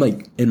flesh. I'm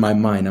like, in my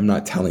mind, I'm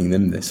not telling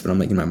them this, but I'm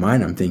like, in my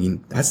mind, I'm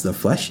thinking, that's the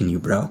flesh in you,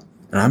 bro.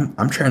 And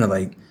I'm trying to,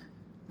 like,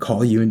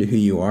 call you into who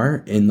you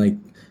are. And, like,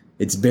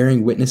 it's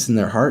bearing witness in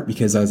their heart,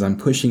 because as I'm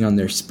pushing on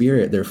their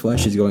spirit, their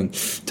flesh is going,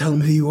 tell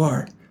them who you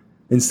are.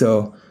 And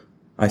so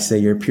I say,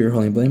 you're pure,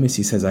 holy, and blameless.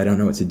 He says, I don't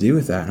know what to do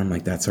with that. And I'm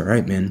like, that's all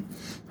right, man.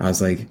 I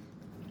was like,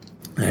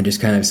 I just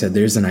kind of said,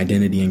 there's an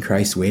identity in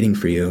Christ waiting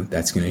for you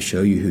that's going to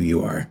show you who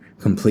you are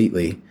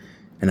completely.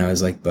 And I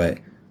was like, but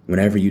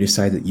whenever you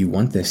decide that you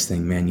want this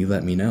thing, man, you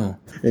let me know.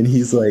 And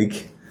he's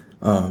like,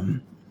 oh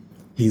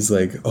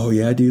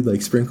yeah, dude,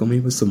 like sprinkle me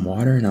with some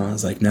water. And I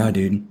was like, nah,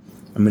 dude,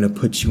 I'm going to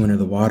put you under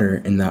the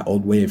water, and that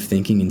old way of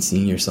thinking and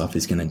seeing yourself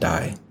is going to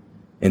die.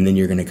 And then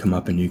you're going to come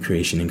up a new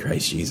creation in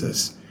Christ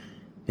Jesus.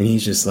 And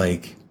he's just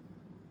like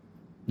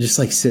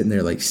sitting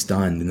there like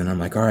stunned. And then I'm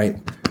like, all right,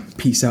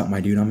 peace out, my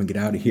dude. I'm going to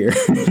get out of here.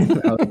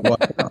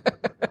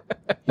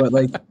 But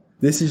like,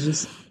 this is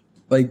just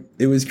like,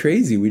 it was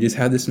crazy. We just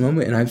had this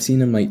moment, and I've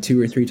seen him like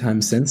 2 or 3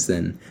 times since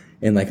then.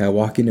 And like, I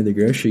walk into the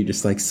grocery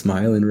just like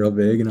smiling real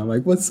big, and I'm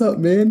like, what's up,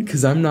 man?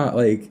 Cause I'm not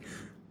like,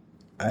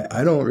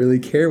 I don't really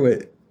care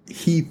what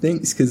he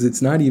thinks, because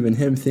it's not even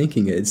him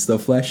thinking it. It's the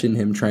flesh in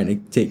him trying to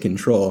take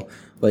control.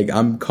 Like,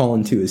 I'm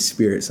calling to his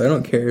spirit, so I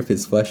don't care if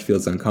his flesh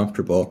feels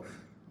uncomfortable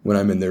when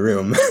I'm in the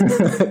room.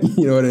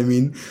 You know what I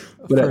mean?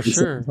 But at the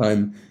same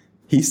time,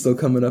 he's still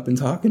coming up and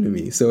talking to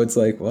me. So it's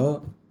like,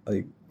 well,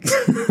 like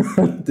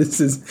this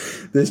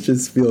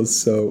just feels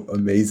so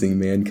amazing,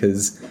 man,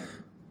 because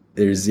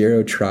there's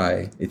zero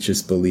try. It's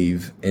just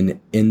believe. And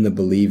in the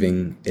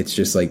believing, it's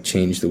just like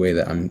changed the way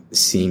that I'm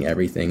seeing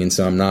everything. And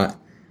so I'm not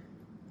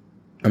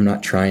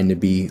trying to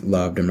be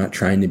loved. I'm not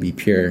trying to be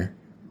pure.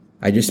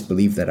 I just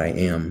believe that I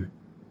am.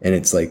 And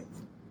it's like,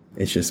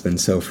 it's just been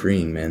so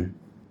freeing, man.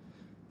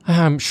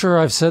 I'm sure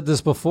I've said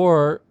this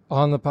before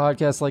on the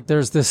podcast. Like,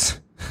 there's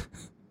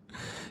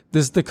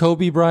the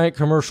Kobe Bryant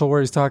commercial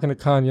where he's talking to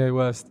Kanye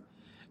West.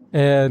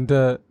 And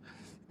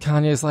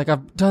Kanye's like,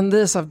 I've done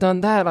this, I've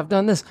done that, I've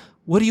done this.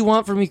 What do you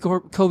want from me,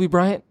 Kobe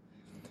Bryant?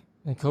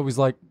 And Kobe's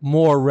like,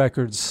 more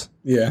records.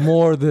 Yeah.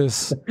 More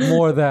this,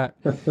 more that.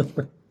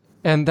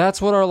 And that's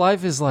what our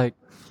life is like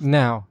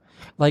now.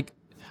 Like,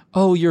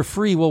 oh, you're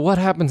free. Well, what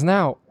happens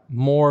now?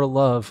 More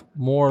love,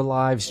 more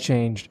lives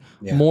changed,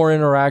 more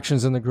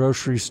interactions in the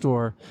grocery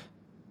store.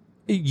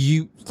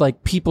 You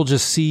like, people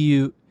just see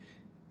you,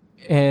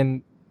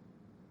 and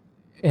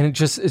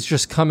it's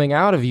just coming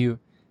out of you.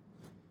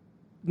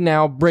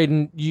 Now,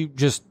 Braden, you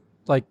just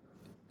like,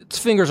 its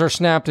fingers are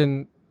snapped,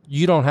 and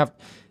you don't have,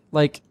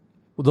 like,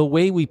 the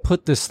way we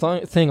put this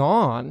thing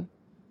on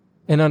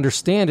and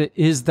understand it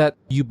is that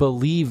you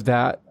believe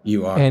that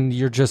you are, and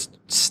you're just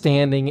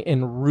standing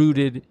and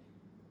rooted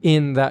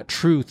in that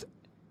truth.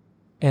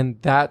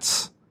 And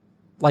that's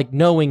like,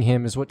 knowing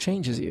him is what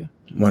changes you.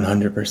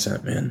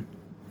 100%, man.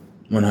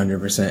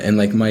 100%. And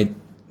like, my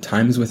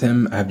times with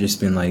him have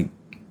just been like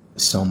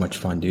so much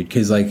fun, dude.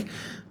 Cause like,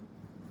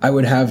 I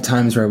would have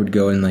times where I would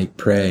go and like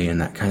pray and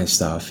that kind of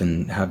stuff,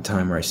 and have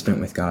time where I spent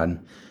with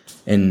God,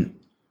 and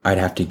I'd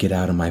have to get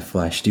out of my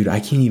flesh, dude. I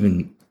can't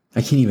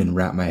even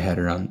wrap my head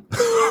around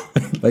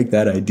like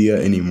that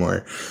idea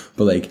anymore.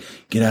 But like,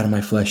 get out of my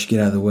flesh, get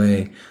out of the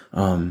way,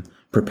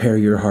 prepare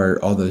your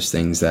heart, all those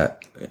things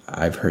that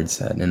I've heard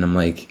said. And I'm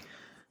like,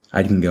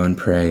 I can go and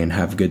pray and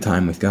have a good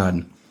time with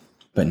God.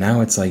 But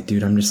now it's like,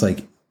 dude, I'm just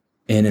like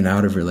in and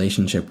out of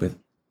relationship with,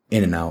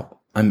 in and out.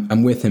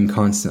 I'm with him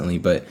constantly,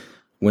 but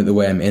with the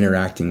way I'm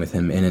interacting with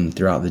him in and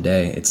throughout the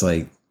day, it's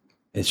like,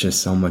 it's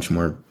just so much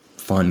more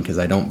fun, because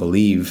I don't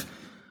believe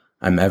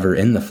I'm ever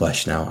in the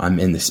flesh now. I'm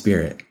in the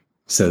spirit.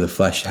 So the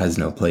flesh has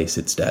no place.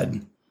 It's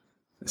dead.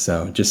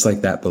 So just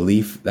like that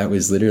belief, that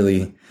was a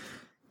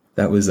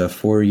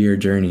 4-year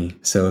journey.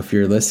 So if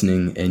you're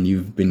listening and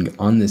you've been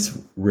on this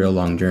real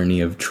long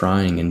journey of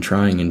trying and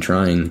trying and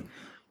trying,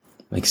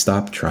 like,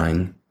 stop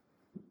trying.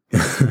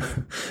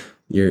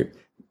 Your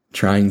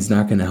trying's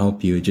not going to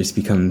help you. It just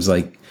becomes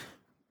like,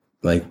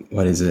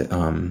 what is it?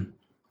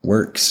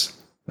 Works.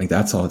 Like,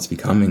 that's all it's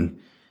becoming.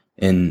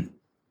 And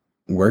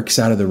works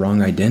out of the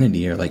wrong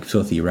identity are like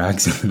filthy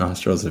rags in the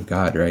nostrils of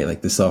God, right?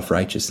 Like the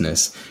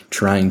self-righteousness,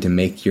 trying to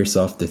make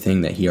yourself the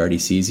thing that he already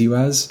sees you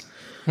as.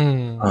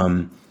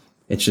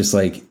 It's just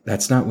like,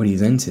 that's not what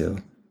he's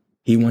into.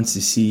 He wants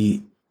to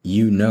see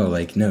you know,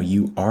 like, no,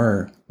 you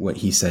are what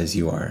he says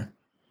you are.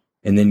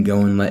 And then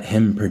go and let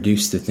him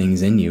produce the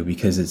things in you,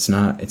 because it's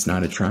not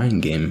a trying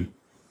game.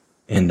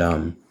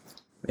 And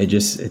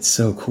it's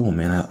so cool,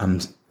 man. I'm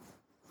just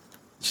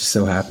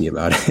so happy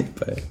about it.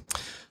 But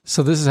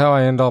so this is how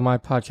I end all my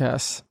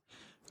podcasts.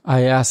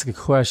 I ask a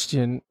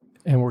question,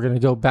 and we're going to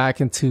go back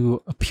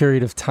into a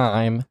period of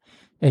time,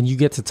 and you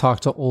get to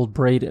talk to old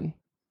Braden.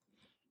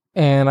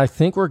 And I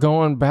think we're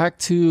going back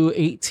to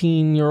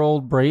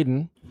 18-year-old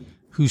Braden,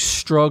 who's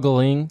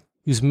struggling,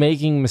 who's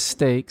making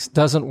mistakes,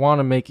 doesn't want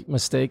to make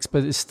mistakes,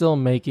 but is still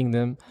making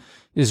them,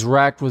 is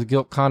racked with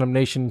guilt,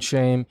 condemnation, and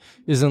shame,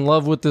 is in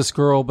love with this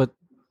girl, but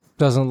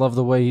doesn't love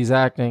the way he's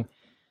acting.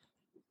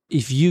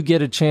 If you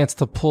get a chance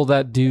to pull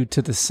that dude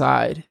to the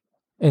side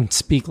and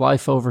speak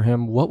life over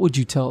him, what would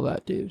you tell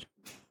that dude?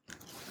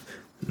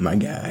 My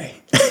guy.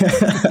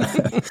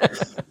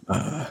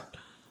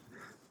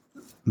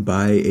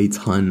 Buy a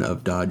ton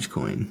of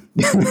Dogecoin.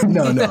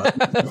 No.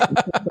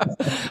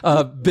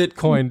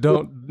 Bitcoin,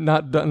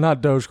 not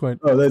Dogecoin.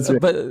 Oh, that's right.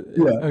 But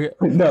yeah. Okay.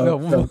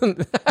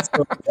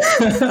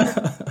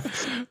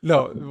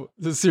 No,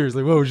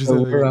 seriously, what would you say?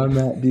 Around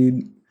that,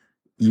 dude,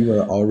 you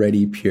are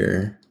already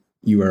pure.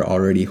 You are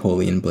already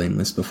holy and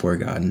blameless before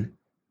God.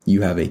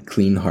 You have a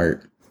clean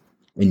heart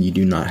and you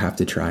do not have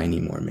to try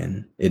anymore,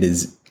 man. It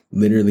is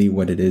literally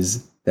what it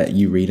is that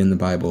you read in the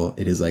Bible.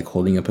 It is like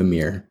holding up a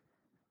mirror.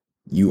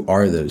 You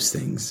are those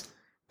things.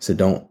 So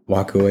don't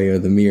walk away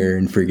with the mirror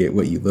and forget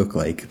what you look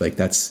like. Like,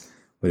 that's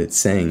what it's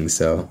saying.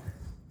 So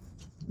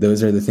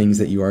those are the things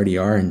that you already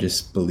are, and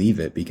just believe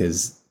it,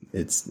 because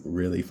it's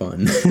really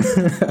fun.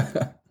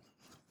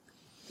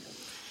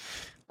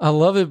 I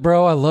love it,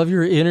 bro. I love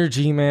your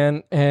energy,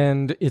 man.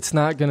 And it's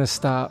not going to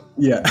stop.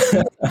 Yeah.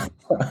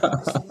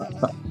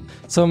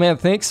 So, man,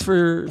 thanks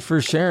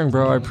for sharing,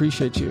 bro. I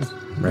appreciate you.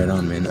 Right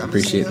on, man. I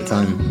appreciate the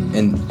time.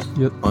 And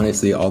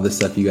honestly, all the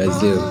stuff you guys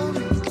do,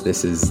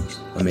 this is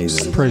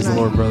amazing. Praise the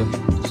Lord, brother.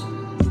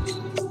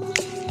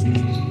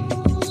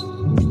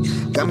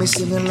 Got me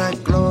singing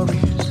like glory.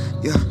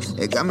 Yeah,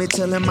 it got me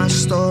telling my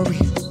story.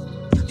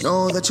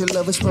 Know that your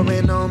love is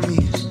pouring on me.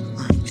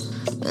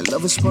 And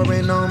love is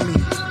pouring on me.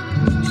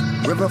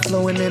 River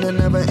flowing in and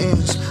never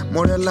ends.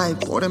 More than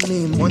life, more than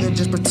me, more than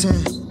just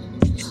pretend.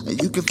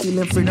 And you can feel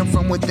in freedom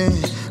from within.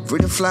 Free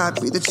to fly,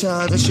 be the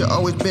child that you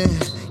always been.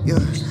 Yeah.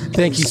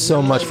 Thank you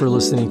so much for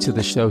listening to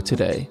the show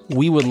today.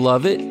 We would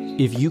love it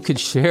if you could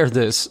share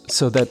this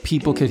so that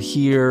people could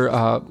hear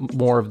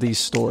more of these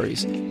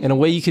stories. And a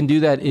way you can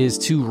do that is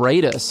to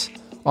rate us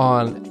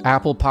on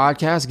Apple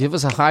Podcasts. Give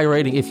us a high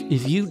rating.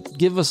 If you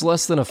give us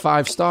less than a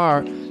 5-star,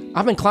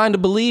 I'm inclined to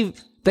believe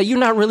that you're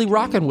not really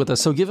rocking with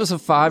us. So give us a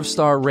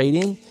 5-star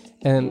rating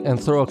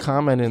and throw a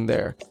comment in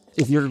there.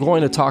 If you're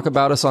going to talk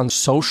about us on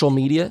social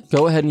media,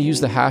 go ahead and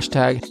use the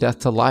hashtag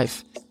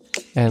 #DeathToLife.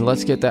 And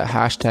let's get that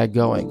hashtag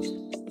going.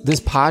 This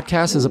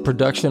podcast is a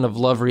production of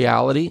Love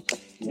Reality.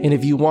 And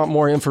if you want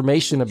more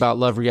information about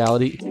Love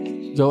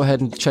Reality, go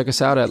ahead and check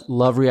us out at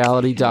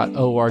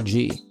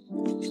lovereality.org.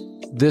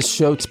 This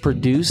show's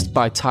produced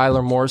by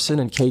Tyler Morrison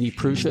and Katie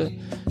Prusha.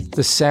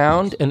 The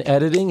sound and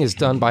editing is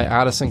done by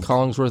Addison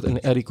Collingsworth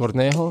and Eddie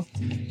Cornejo.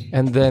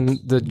 And then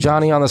the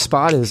Johnny on the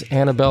Spot is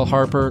Annabelle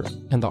Harper,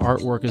 and the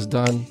artwork is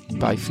done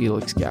by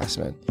Felix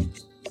Gassman.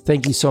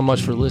 Thank you so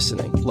much for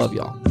listening. Love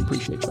y'all.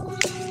 Appreciate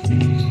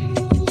y'all.